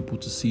want people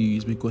to see you,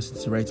 it's because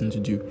it's the right thing to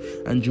do.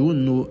 And you won't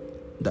know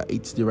that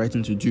it's the right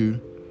thing to do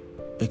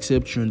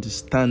except you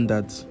understand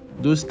that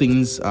those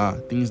things are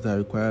things that are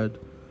required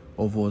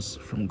of us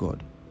from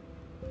God.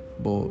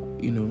 But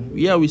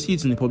we see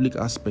it in the public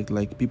aspect,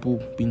 like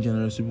people being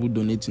generous, people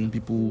donating,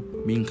 people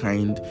being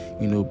kind,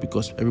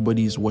 because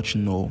everybody is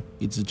watching, or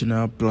it's a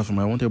general platform.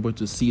 I want everybody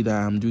to see that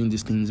I'm doing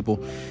these things. But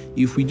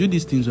if we do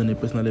these things on a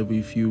personal level,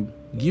 if you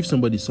give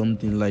somebody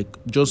something, like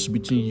just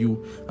between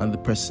you and the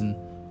person,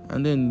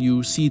 and then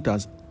you see it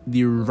as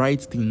the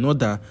right thing, not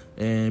that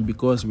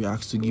because we are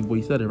asked to give, but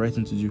it's not the right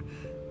thing to do.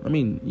 I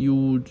mean,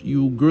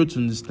 you grow to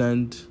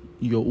understand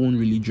your own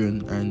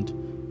religion, and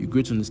you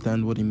grow to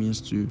understand what it means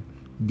to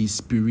be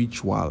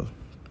spiritual,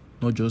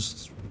 not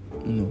just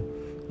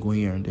going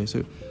here and there.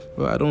 So,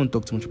 I don't want to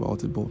talk too much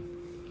about it, but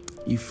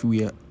if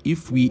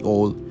we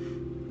all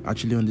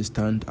actually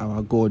understand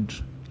our God,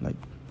 like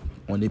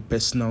on a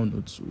personal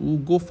note, we'll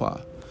go far,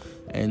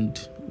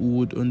 and we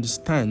would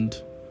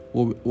understand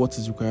what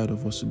is required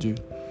of us to do,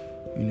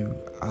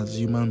 as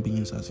human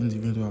beings, as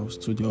individuals,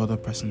 to the other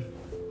person.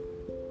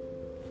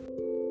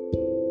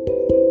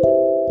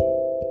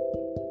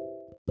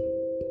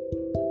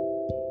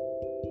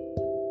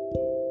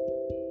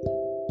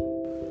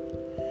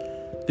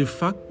 The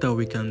fact that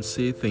we can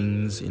say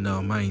things in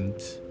our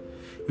minds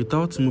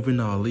without moving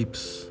our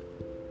lips,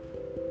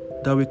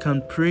 that we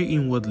can pray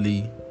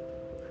inwardly,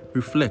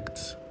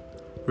 reflect,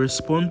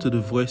 respond to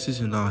the voices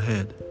in our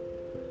head,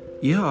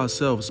 hear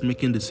ourselves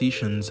making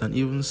decisions, and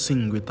even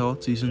sing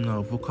without using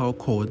our vocal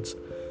cords,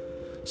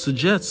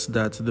 suggests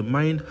that the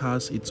mind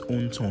has its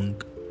own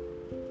tongue.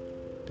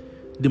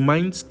 The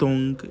mind's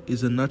tongue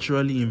is a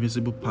naturally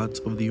invisible part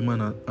of the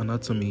human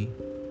anatomy,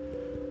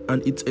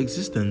 and its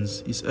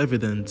existence is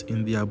evident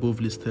in the above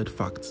listed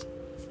facts.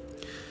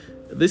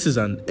 This is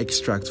an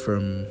extract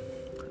from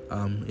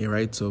a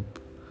write-up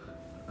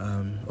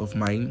of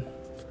mine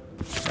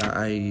that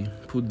I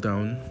put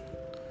down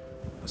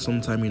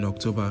sometime in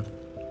October,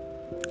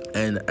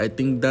 and I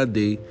think that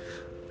day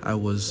I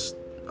was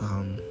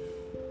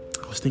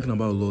thinking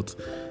about a lot,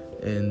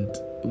 and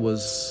it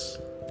was,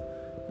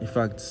 in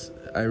fact,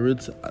 I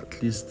wrote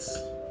at least,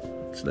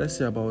 should I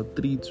say, about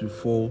 3 to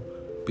 4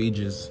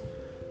 pages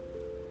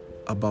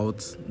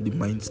about the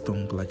mind's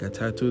tongue. Like, I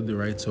titled the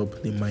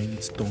write-up "The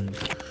Mind's Tongue."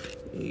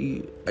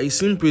 It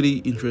seemed pretty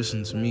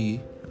interesting to me.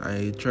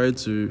 I tried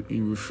to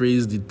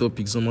rephrase the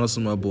topic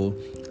somehow, but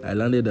I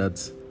landed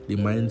at the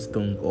mind's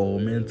tongue, or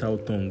mental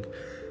tongue.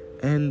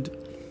 And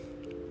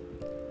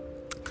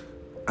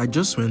I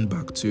just went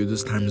back to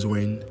those times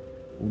when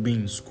we'll be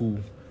in school,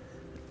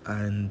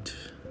 and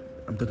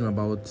I'm talking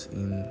about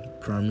in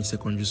primary,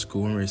 secondary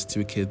school, when we're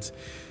still kids.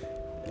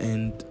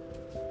 And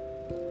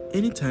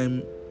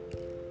anytime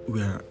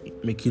we are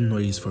making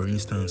noise, for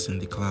instance, in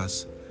the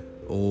class,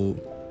 or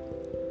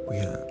we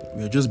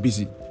are just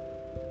busy,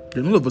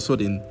 then all of a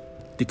sudden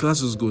the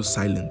class just goes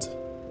silent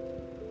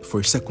for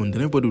a second.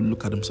 Then everybody will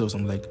look at themselves.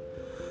 I'm like,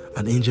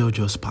 an angel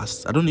just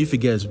passed. I don't know if you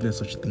guys have done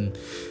such a thing.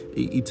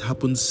 It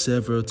happened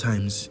several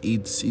times.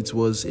 It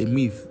was a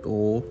myth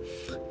or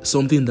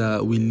something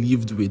that we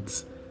lived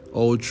with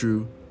all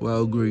through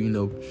while growing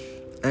up.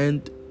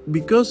 And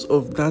because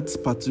of that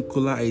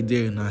particular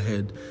idea in our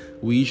head,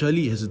 we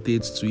usually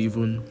hesitate to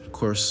even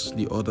curse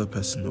the other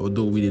person,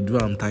 although we do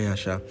am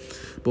tire,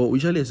 but we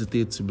usually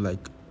hesitate to be like,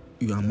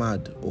 you are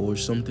mad or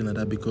something like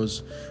that,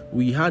 because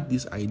we had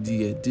this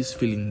idea, this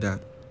feeling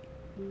that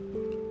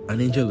an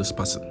angel is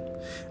passing,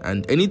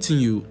 and anything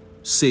you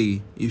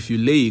say, if you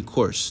lay a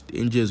curse, the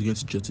angel is going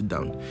to jot it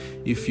down.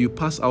 If you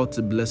pass out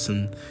a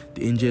blessing,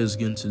 the angel is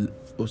going to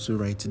also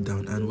write it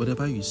down, and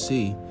whatever you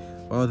say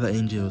while the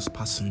angel is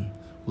passing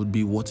would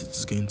be what it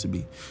is going to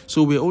be.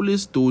 So we're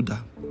always told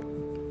that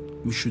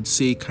we should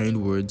say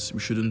kind words, we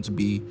shouldn't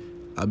be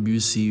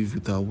abusive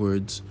with our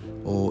words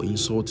or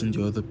insulting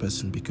the other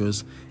person,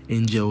 because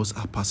angels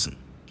are passing.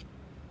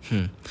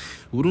 We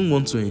wouldn't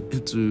want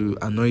to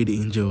annoy the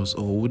angels,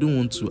 or wouldn't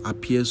want to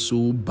appear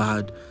so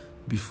bad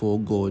before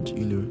God,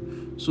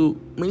 So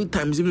many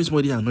times, even if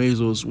somebody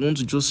annoys us, we want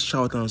to just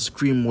shout and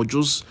scream, or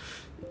just,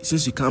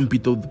 since you can't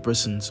beat up the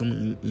person,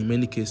 in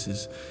many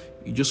cases,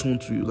 you just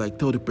want to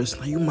tell the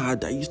person, "Are you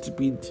mad? Are you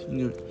stupid?"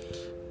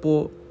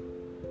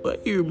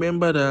 But you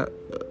remember that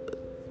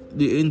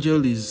the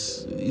angel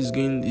is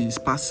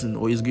passing,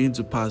 or is going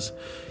to pass.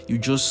 You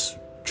just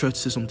try to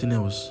say something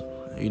else,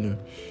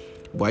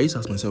 But I used to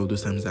ask myself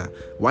those times that,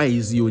 why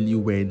is it only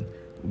when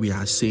we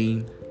are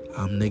saying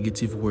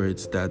negative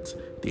words that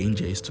the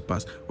angel is to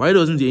pass? Why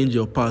doesn't the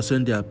angel pass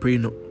when they are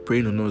praying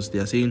on us? They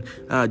are saying,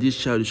 this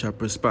child shall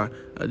prosper,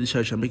 this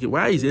child shall make it.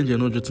 Why is the angel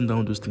not jotting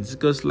down those things?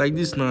 Because like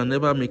this now, I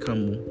never make a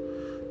move,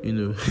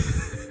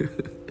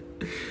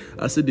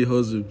 I said the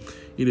hustle,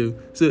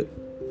 So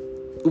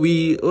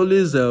we're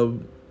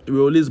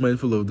always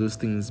mindful of those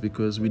things,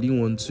 because we didn't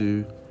want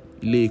to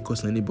lay a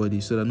curse on anybody,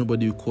 so that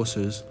nobody will curse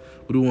us.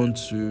 We don't want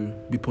to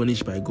be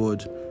punished by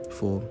God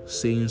for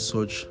saying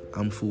such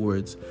harmful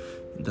words.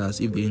 That's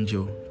if the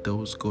angel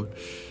tells God.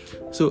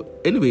 So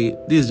anyway,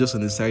 this is just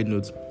on a side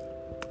note.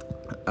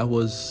 I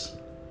was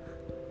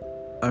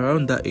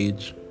around that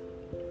age.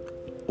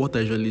 What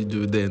I usually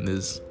do then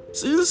is,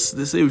 since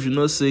they say we should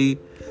not say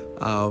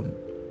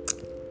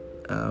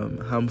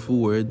harmful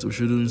words, we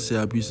shouldn't say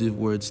abusive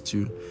words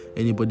to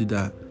anybody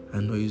that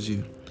annoys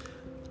you,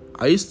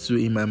 I used to,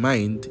 in my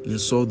mind,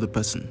 insult the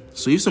person.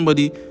 So if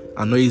somebody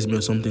annoys me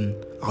or something,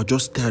 I'll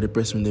just stare at the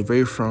person with a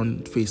very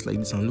frown face like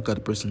this and look at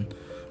the person,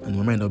 and in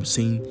my mind I'll be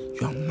saying,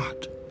 "You are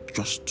mad,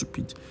 you're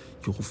stupid,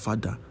 your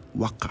father,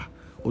 waka,"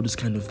 all these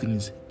kind of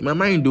things. In my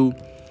mind though,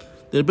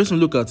 the person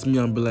look at me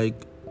and be like,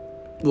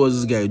 "What's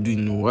this guy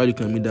doing? Why are you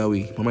looking at me that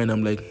way?" In my mind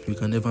I'm like, "You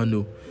can never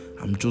know.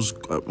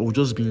 I'll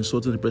just be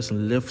insulting the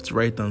person left,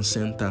 right and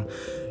center,"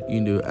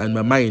 And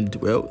my mind,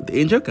 well, the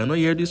angel cannot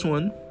hear this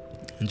one.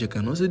 Angel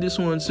cannot say this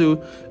one,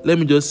 so let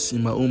me just,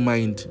 in my own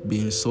mind, be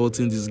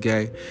insulting this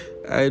guy.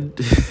 And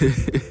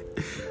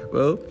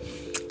well,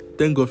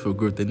 thank God for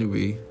growth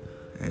anyway.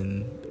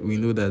 And we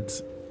know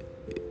that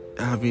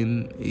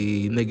having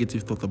a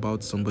negative thought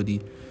about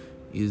somebody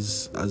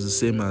is as the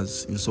same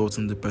as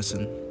insulting the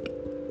person.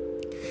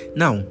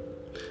 Now,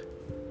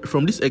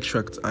 from this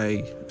extract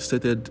I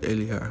stated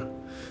earlier,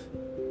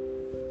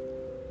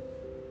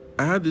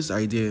 I had this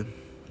idea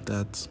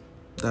that's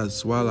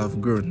while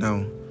I've grown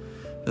now,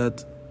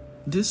 that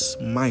this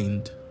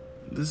mind,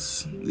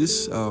 this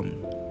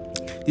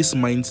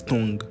mind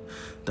tongue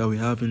that we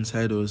have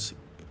inside us,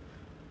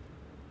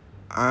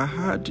 I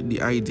had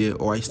the idea,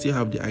 or I still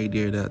have the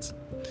idea, that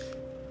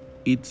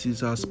it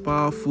is as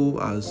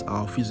powerful as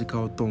our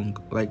physical tongue.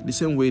 Like the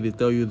same way they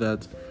tell you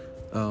that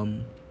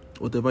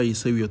whatever you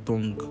say with your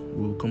tongue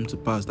will come to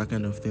pass, that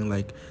kind of thing.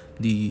 Like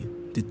the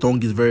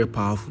tongue is very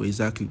powerful.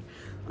 Exactly.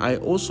 I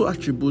also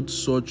attribute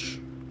such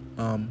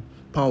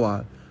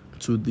power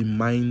to the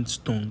mind's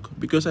tongue,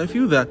 because I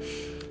feel that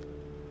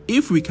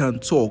if we can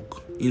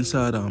talk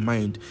inside our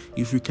mind,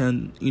 if we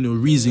can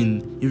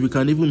reason, if we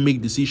can even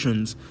make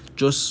decisions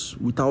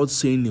just without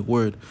saying a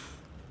word,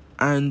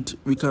 and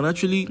we can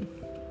actually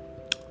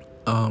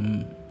how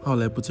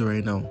will I put it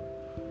right now?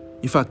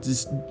 In fact,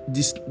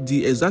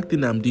 the exact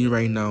thing I'm doing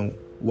right now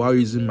while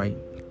using my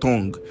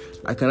tongue,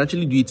 I can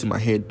actually do it in my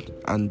head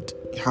and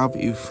have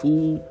a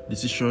full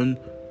decision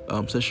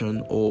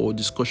session or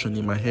discussion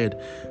in my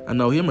head, and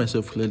I'll hear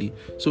myself clearly.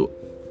 So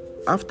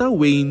after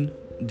weighing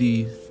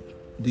the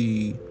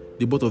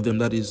both of them,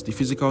 that is the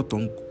physical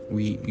tongue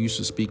we used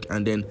to speak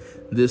and then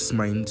this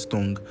mind's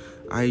tongue,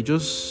 I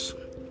just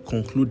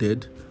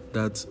concluded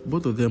that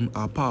both of them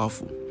are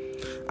powerful.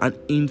 And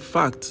in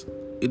fact,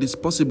 it is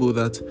possible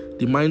that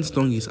the mind's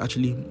tongue is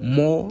actually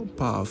more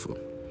powerful.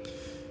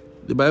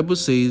 The Bible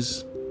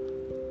says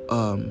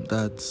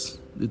that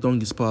the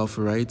tongue is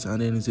powerful, right?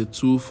 And then it's a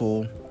tool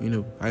for,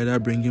 either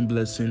bringing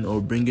blessing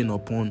or bringing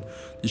upon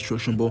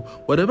destruction. But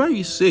whatever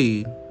you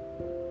say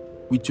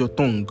with your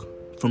tongue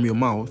from your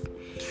mouth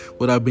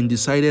would have been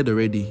decided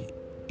already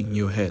in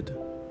your head,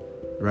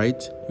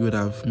 right? You would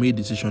have made a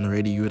decision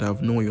already. You would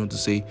have known what you want to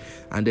say.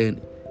 And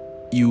then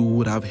you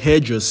would have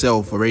heard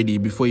yourself already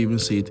before you even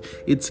say it.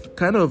 It's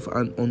kind of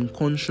an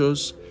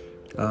unconscious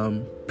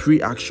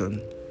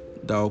pre-action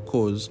that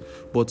occurs,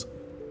 but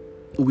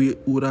we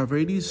would have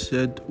already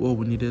said what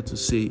we needed to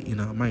say in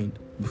our mind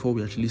before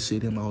we actually say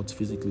them out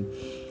physically.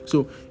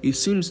 So it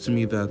seems to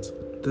me that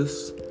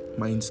this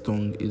mind's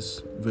tongue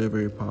is very,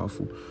 very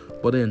powerful,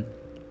 but then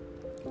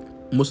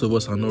most of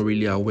us are not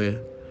really aware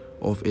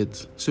of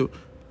it. So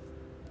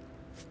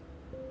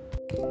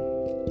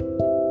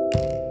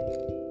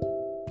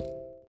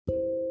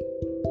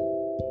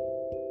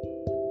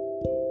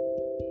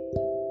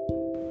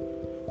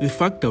the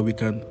fact that we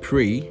can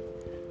pray,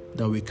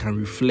 that we can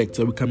reflect,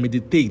 that we can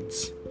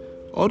meditate,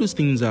 all those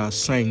things are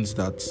signs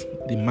that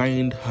the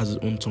mind has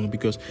its own tongue,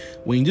 because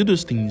when you do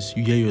those things,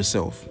 you hear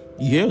yourself.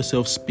 you hear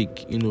yourself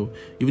speak,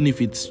 even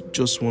if it's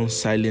just one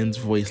silent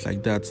voice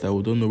like that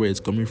we don't know where it's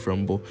coming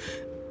from, but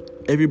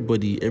every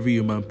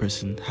human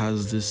person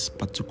has this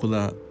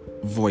particular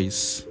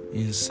voice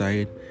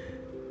inside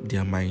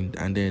their mind,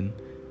 and then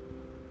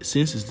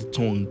since it's the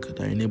tongue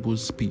that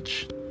enables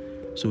speech,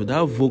 so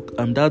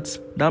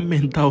that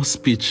mental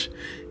speech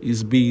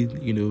is being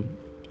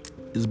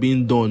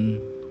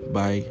done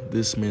by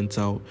this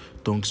mental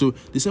tongue. So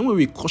the same way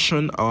we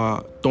caution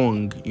our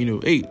tongue,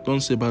 hey, don't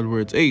say bad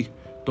words, hey,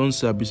 don't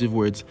say abusive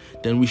words,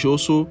 then we should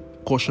also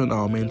caution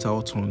our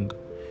mental tongue.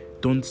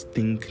 Don't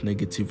think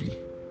negatively.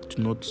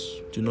 Do not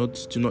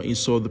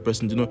insult the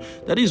person.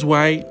 That is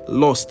why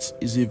lust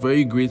is a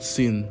very great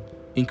sin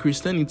in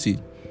Christianity.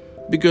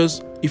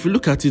 Because if you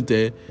look at it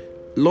there,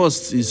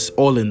 lust is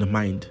all in the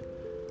mind.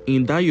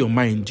 In that your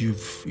mind,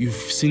 you've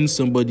seen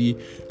somebody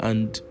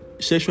and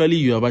sexually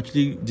you have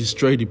actually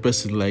destroyed the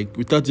person, like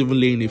without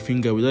even laying a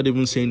finger, without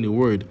even saying a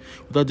word,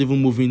 without even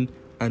moving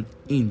an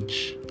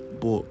inch.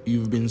 But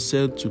you've been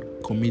said to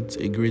commit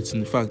a great sin,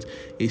 in fact,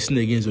 a sin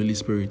against the Holy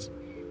Spirit.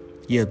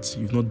 Yet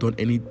you've not done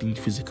anything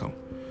physical.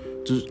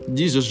 So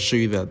this just to show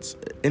you that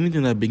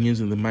anything that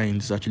begins in the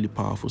mind is actually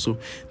powerful. So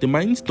the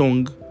mind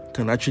tongue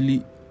can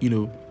actually,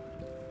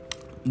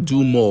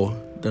 do more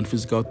than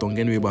physical tongue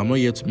anyway. But I'm not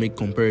here to make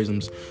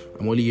comparisons.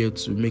 I'm only here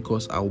to make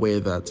us aware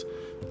that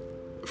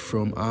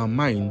from our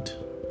mind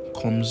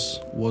comes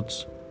what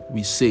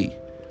we say,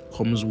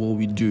 comes what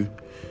we do.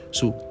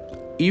 So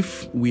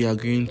if we are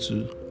going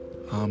to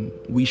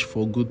wish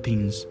for good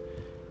things,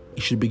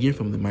 it should begin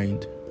from the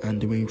mind,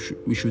 and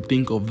we should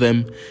think of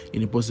them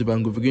in a positive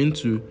angle. If we're going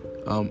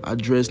to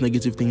address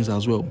negative things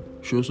as well,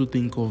 we should also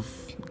think of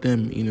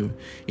them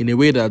in a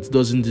way that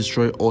doesn't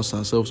destroy us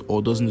ourselves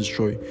or doesn't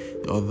destroy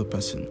the other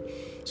person.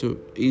 So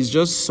it's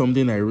just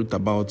something I wrote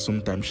about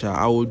sometimes.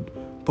 I would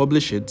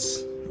publish it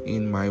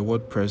in my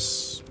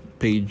WordPress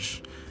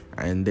page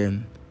and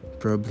then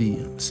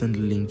probably send a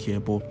link here,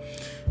 but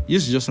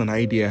this is just an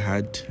idea I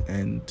had,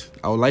 and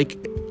I would like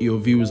your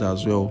views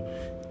as well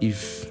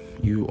if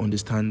you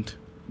understand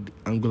the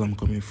angle I'm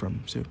coming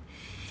from. So,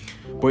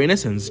 but in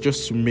essence,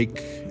 just to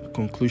make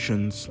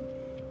conclusions,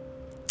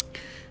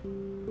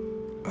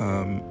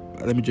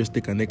 let me just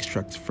take an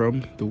extract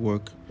from the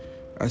work.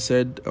 I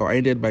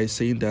ended by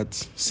saying that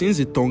since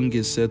the tongue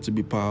is said to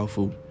be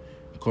powerful,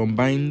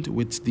 combined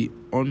with the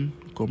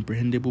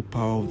uncomprehendable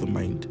power of the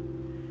mind,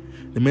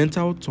 the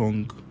mental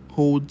tongue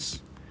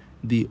holds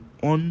the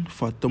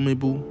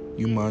unfathomable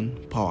human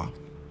power.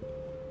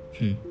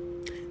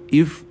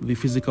 If the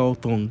physical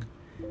tongue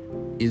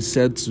is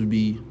said to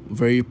be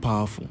very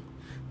powerful,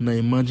 now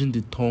imagine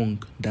the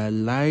tongue that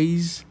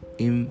lies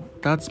in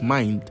that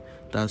mind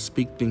that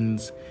speak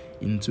things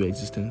into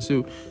existence.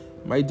 So,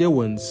 my dear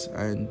ones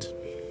and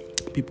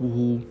people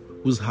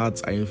whose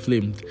hearts are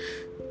inflamed,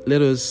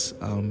 let us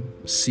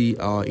see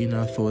our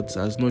inner thoughts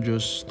as not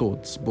just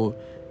thoughts, but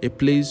a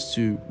place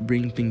to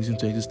bring things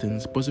into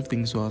existence, positive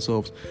things to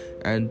ourselves,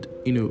 and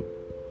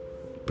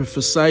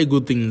prophesy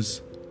good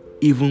things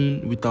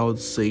even without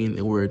saying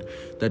a word.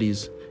 That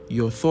is,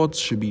 your thoughts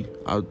should be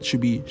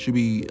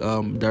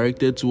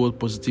directed toward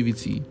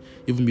positivity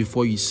even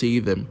before you say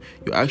them.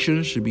 Your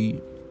actions should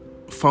be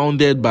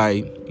founded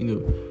by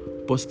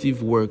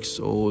positive works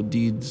or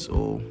deeds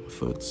or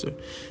thoughts. So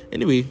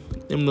anyway,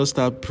 let me not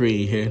start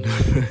praying here.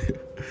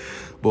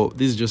 But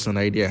this is just an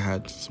idea I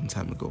had some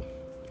time ago.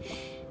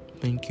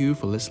 Thank you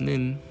for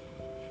listening.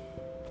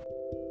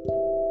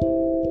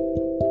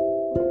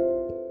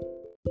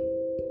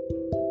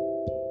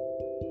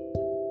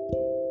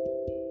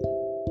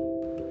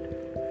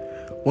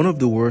 One of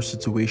the worst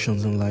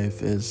situations in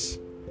life is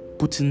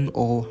putting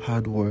all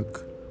hard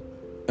work,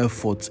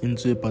 effort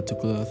into a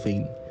particular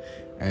thing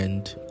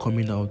and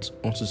coming out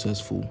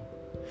unsuccessful.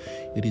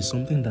 It is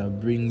something that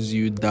brings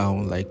you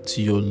down, like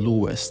to your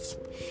lowest.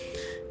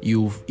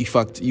 You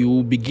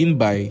will begin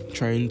by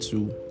trying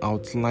to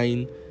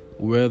outline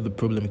where the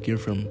problem came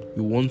from.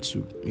 You want to,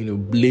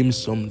 blame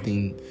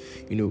something,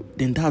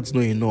 then that's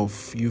not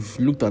enough. You've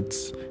looked at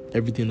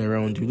everything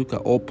around, you look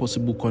at all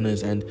possible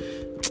corners, and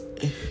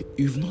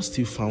you've not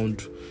still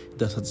found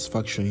the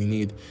satisfaction you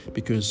need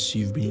because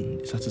you've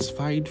been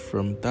satisfied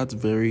from that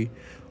very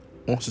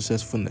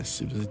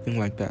unsuccessfulness. It's a thing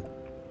like that.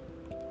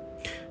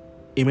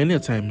 In many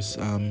times,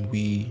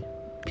 we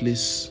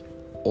place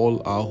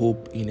all our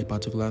hope in a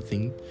particular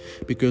thing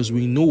because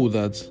we know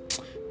that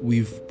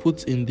we've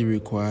put in the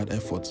required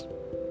effort.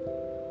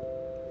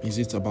 Is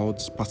it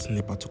about passing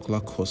a particular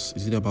course?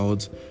 Is it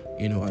about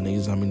an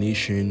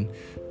examination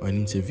or an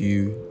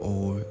interview,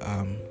 or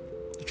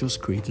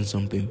just creating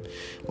something,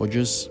 or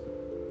just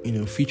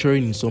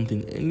featuring in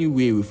something? Any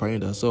way we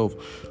find ourselves,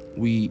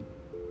 we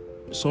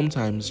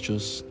sometimes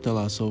just tell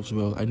ourselves,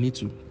 well, I need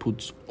to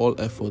put all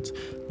effort.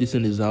 This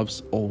thing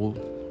deserves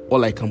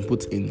all I can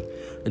put in.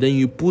 And then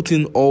you put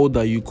in all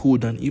that you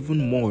could and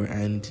even more,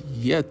 and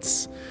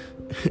yet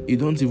you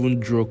don't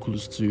even draw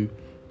close to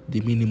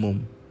the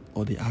minimum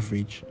or the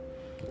average.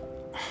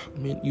 I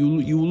mean,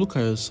 you look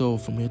at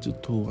yourself from head to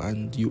toe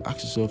and you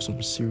ask yourself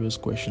some serious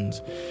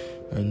questions,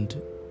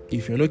 and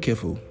if you're not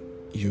careful,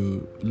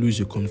 you lose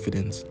your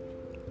confidence.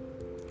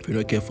 If you're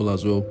not careful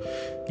as well,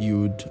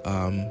 you'd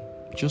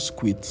just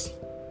quit.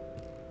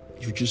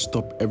 You just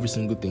stop every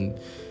single thing,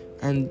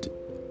 and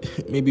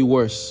maybe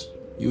worse,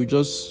 you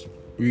just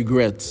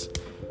regret.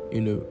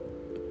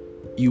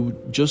 You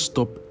just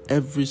stop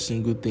every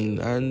single thing,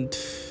 and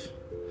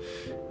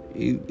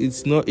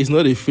it's not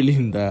a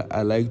feeling that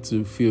I like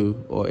to feel,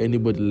 or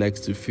anybody likes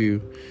to feel.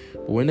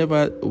 But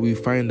whenever we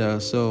find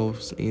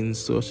ourselves in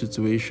such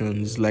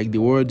situations, like the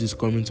world is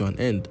coming to an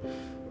end,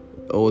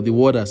 or the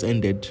world has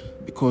ended,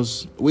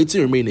 because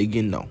waiting remain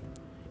again now.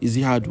 Is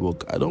it hard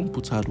work? I don't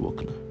put hard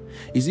work now.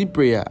 Is it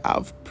prayer?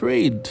 I've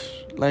prayed.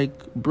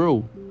 Like,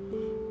 bro,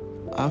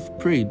 I've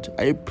prayed.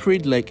 I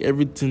prayed like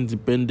everything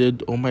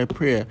depended on my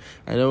prayer.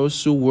 And I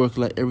also worked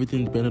like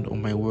everything depended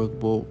on my work.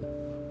 But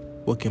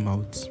what came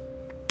out?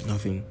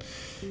 Nothing.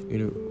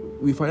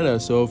 We find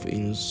ourselves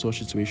in such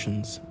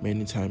situations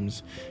many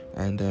times.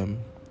 And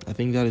I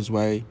think that is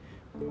why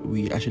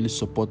we actually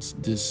support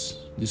this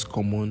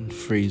common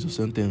phrase or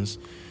sentence: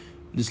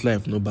 this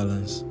life, no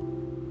balance.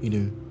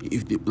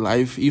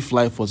 If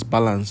life was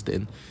balanced,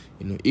 then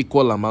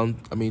equal amount.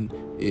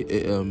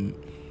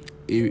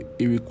 A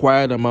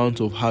required amount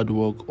of hard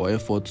work or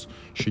effort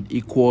should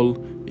equal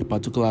a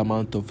particular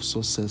amount of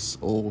success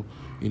or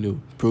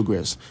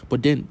progress.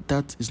 But then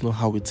that is not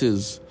how it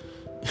is.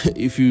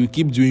 If you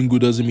keep doing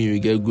good, doesn't mean you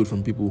get good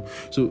from people.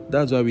 So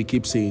that's why we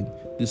keep saying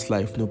this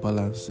life, no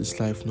balance. This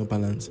life, no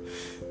balance.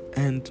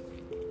 And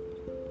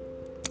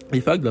the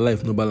fact that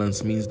life no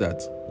balance means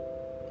that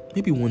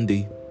maybe one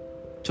day,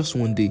 just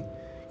one day,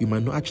 you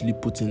might not actually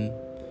put in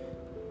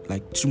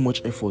like too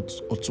much effort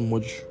or too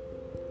much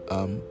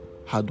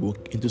hard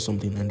work into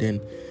something, and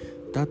then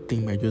that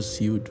thing might just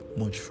yield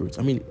much fruit.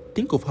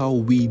 Think of how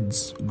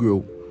weeds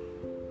grow.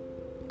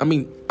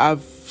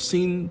 I've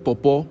seen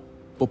pawpaw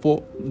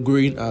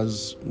growing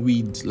as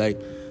weeds, like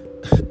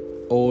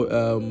or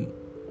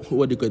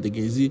what they call it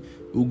again? Is it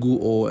ugu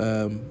or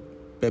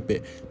pepper?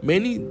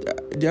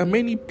 There are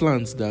many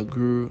plants that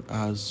grow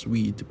as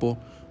weed, but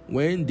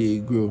when they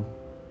grow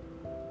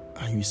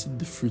and you see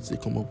the fruits they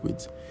come up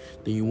with,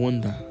 then you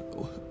wonder,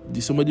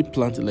 did somebody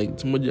plant it? Like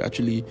somebody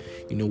actually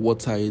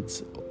water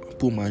it,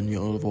 put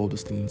manure, all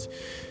those things?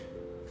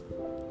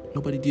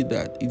 Nobody did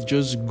that. It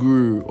just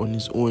grew on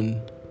its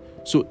own.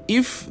 So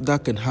if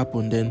that can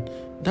happen, then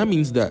that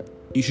means that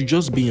you should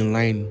just be in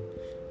line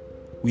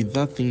with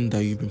that thing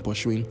that you've been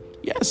pursuing.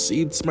 Yes,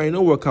 it might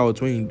not work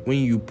out when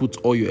you put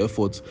all your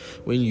effort,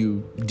 when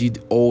you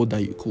did all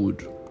that you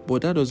could,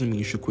 but that doesn't mean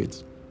you should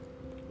quit.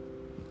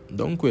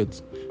 Don't quit,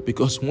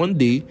 because one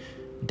day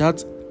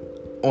that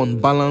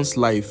unbalanced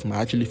life might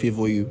actually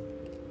favor you.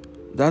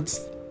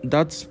 That's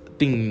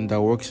thing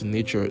that works in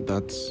nature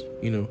that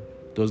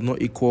does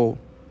not equal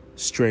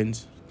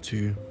strength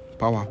to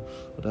power,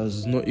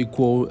 does not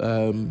equal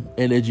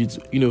energy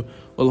to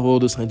all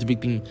those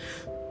scientific things.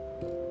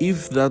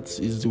 If that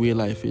is the way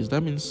life is,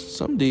 that means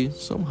someday,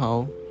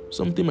 somehow,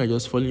 something might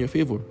just fall in your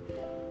favor.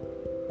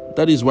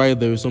 That is why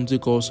there is something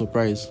called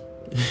surprise.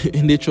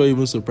 Nature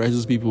even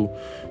surprises people,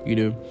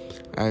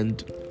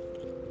 and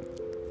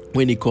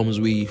when it comes,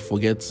 we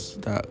forget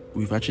that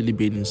we've actually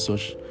been in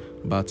such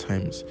bad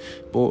times.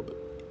 But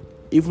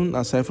even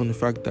aside from the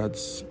fact that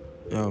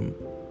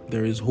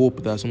there is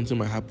hope that something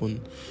might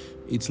happen,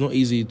 it's not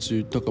easy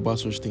to talk about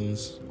such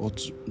things, or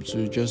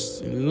to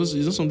just,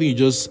 it's not something you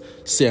just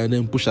say and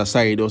then push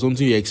aside, or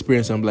something you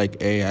experience and be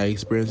like, hey, I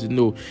experienced it.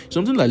 No,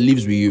 something that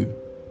lives with you.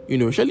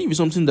 Surely it's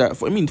something that,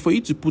 for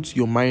you to put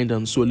your mind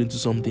and soul into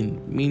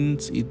something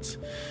means it's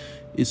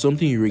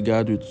something you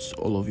regard with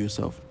all of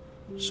yourself.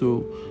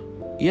 So,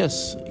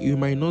 yes, you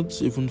might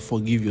not even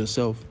forgive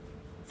yourself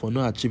for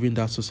not achieving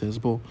that success,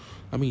 but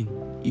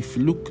if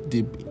you look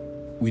deep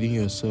within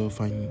yourself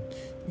and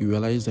you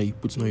realize that you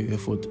put in all your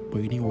effort but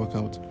it didn't work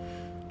out,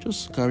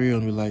 just carry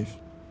on with life.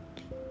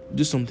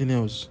 Do something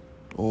else,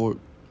 or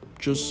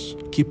just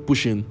keep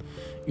pushing.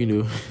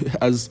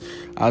 As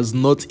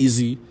not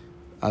easy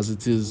as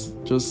it is,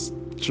 just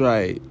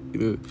try.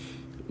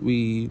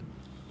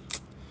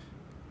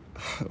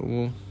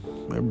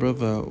 My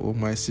brother or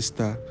my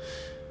sister,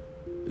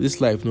 this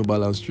life no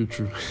balance,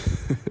 true.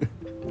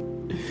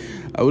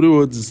 I wouldn't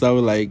want to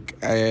sound like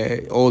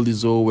all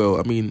is all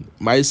well.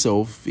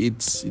 Myself,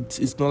 it's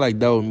not like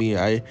that with me.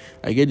 I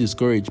get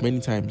discouraged many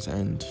times,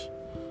 and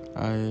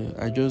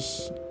I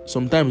just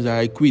sometimes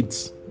I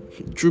quit.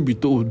 Truth be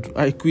told,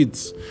 I quit.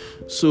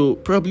 So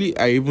probably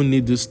I even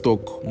need this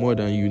talk more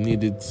than you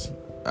need it,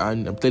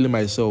 and I'm telling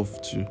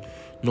myself to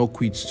not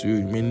quit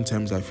too. Many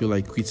times I feel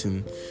like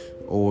quitting,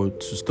 or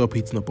to stop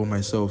hitting upon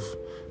myself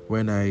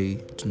when I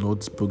do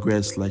not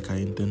progress like I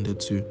intended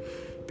to,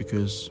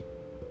 because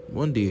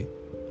one day,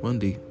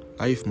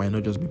 life might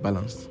not just be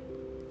balanced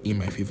in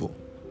my favor.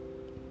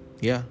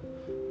 Yeah,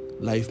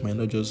 life might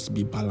not just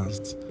be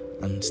balanced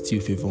and still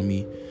favor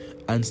me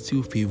and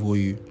still favor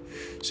you.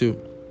 So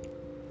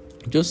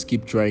just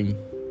keep trying,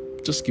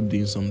 just keep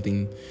doing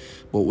something.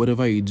 But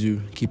whatever you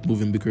do, keep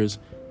moving, because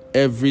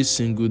every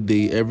single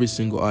day, every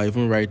single hour,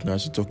 even right now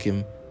as you're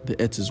talking, the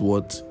earth is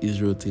what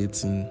is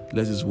rotating.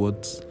 That is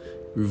what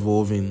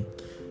revolving,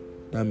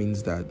 that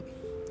means that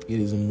it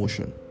is in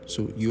motion.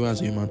 So you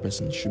as a human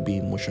person should be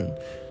in motion.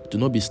 Do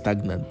not be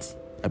stagnant.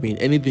 I mean,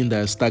 anything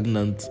that is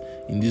stagnant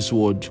in this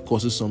world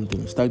causes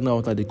something. Stagnant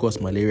water, they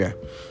cause malaria.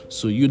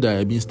 So you that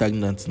are being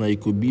stagnant, now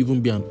it could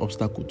even be an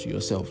obstacle to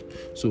yourself.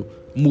 So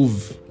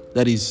move,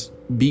 that is,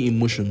 be in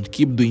motion.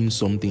 Keep doing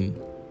something,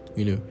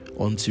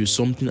 until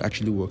something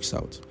actually works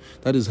out.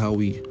 That is how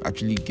we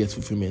actually get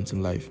fulfillment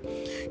in life.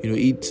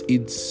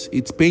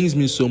 It pains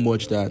me so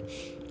much that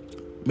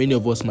many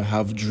of us might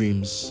have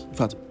dreams. In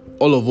fact,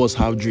 all of us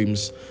have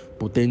dreams,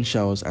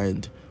 potentials,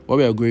 and while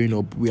we are growing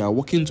up, we are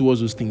working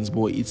towards those things.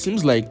 But it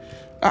seems like,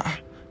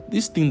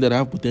 this thing that I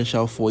have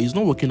potential for is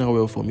not working out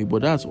well for me.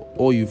 But that's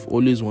all you've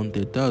always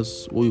wanted.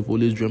 That's all you've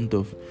always dreamt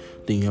of.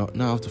 Then you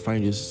now have to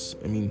find this.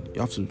 I mean, you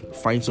have to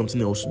find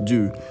something else to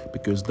do,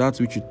 because that's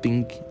what you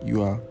think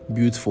you are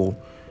built for.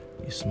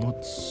 It's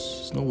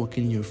not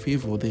working in your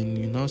favor. Then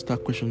you now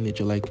start questioning it.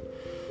 You're like,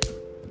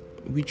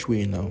 which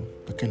way now?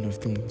 That kind of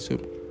thing. So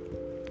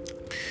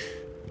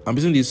I'm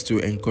using this to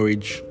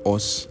encourage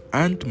us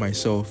and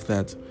myself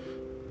that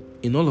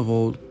in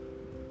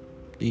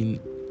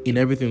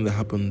everything that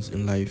happens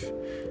in life,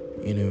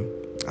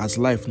 as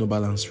life no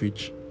balance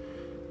reach,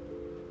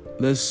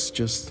 let's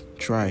just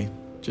try.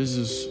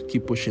 Just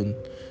keep pushing.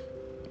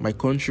 My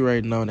country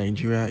right now,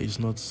 Nigeria, is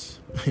not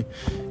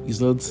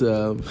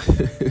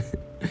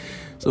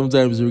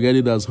sometimes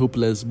regarded as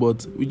hopeless,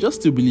 but we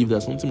just still believe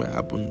that something might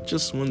happen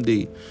just one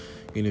day,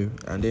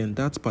 and then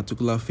that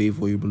particular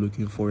favor you'll be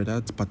looking for,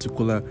 that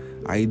particular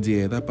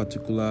idea, that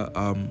particular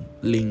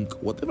link,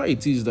 whatever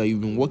it is that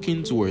you've been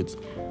working towards,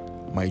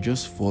 might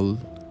just fall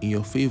in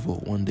your favor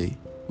one day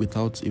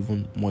without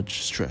even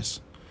much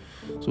stress.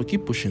 So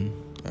keep pushing,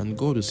 and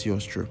God will see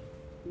us through.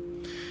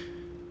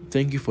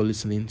 Thank you for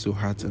listening to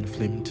Heart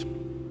Inflamed.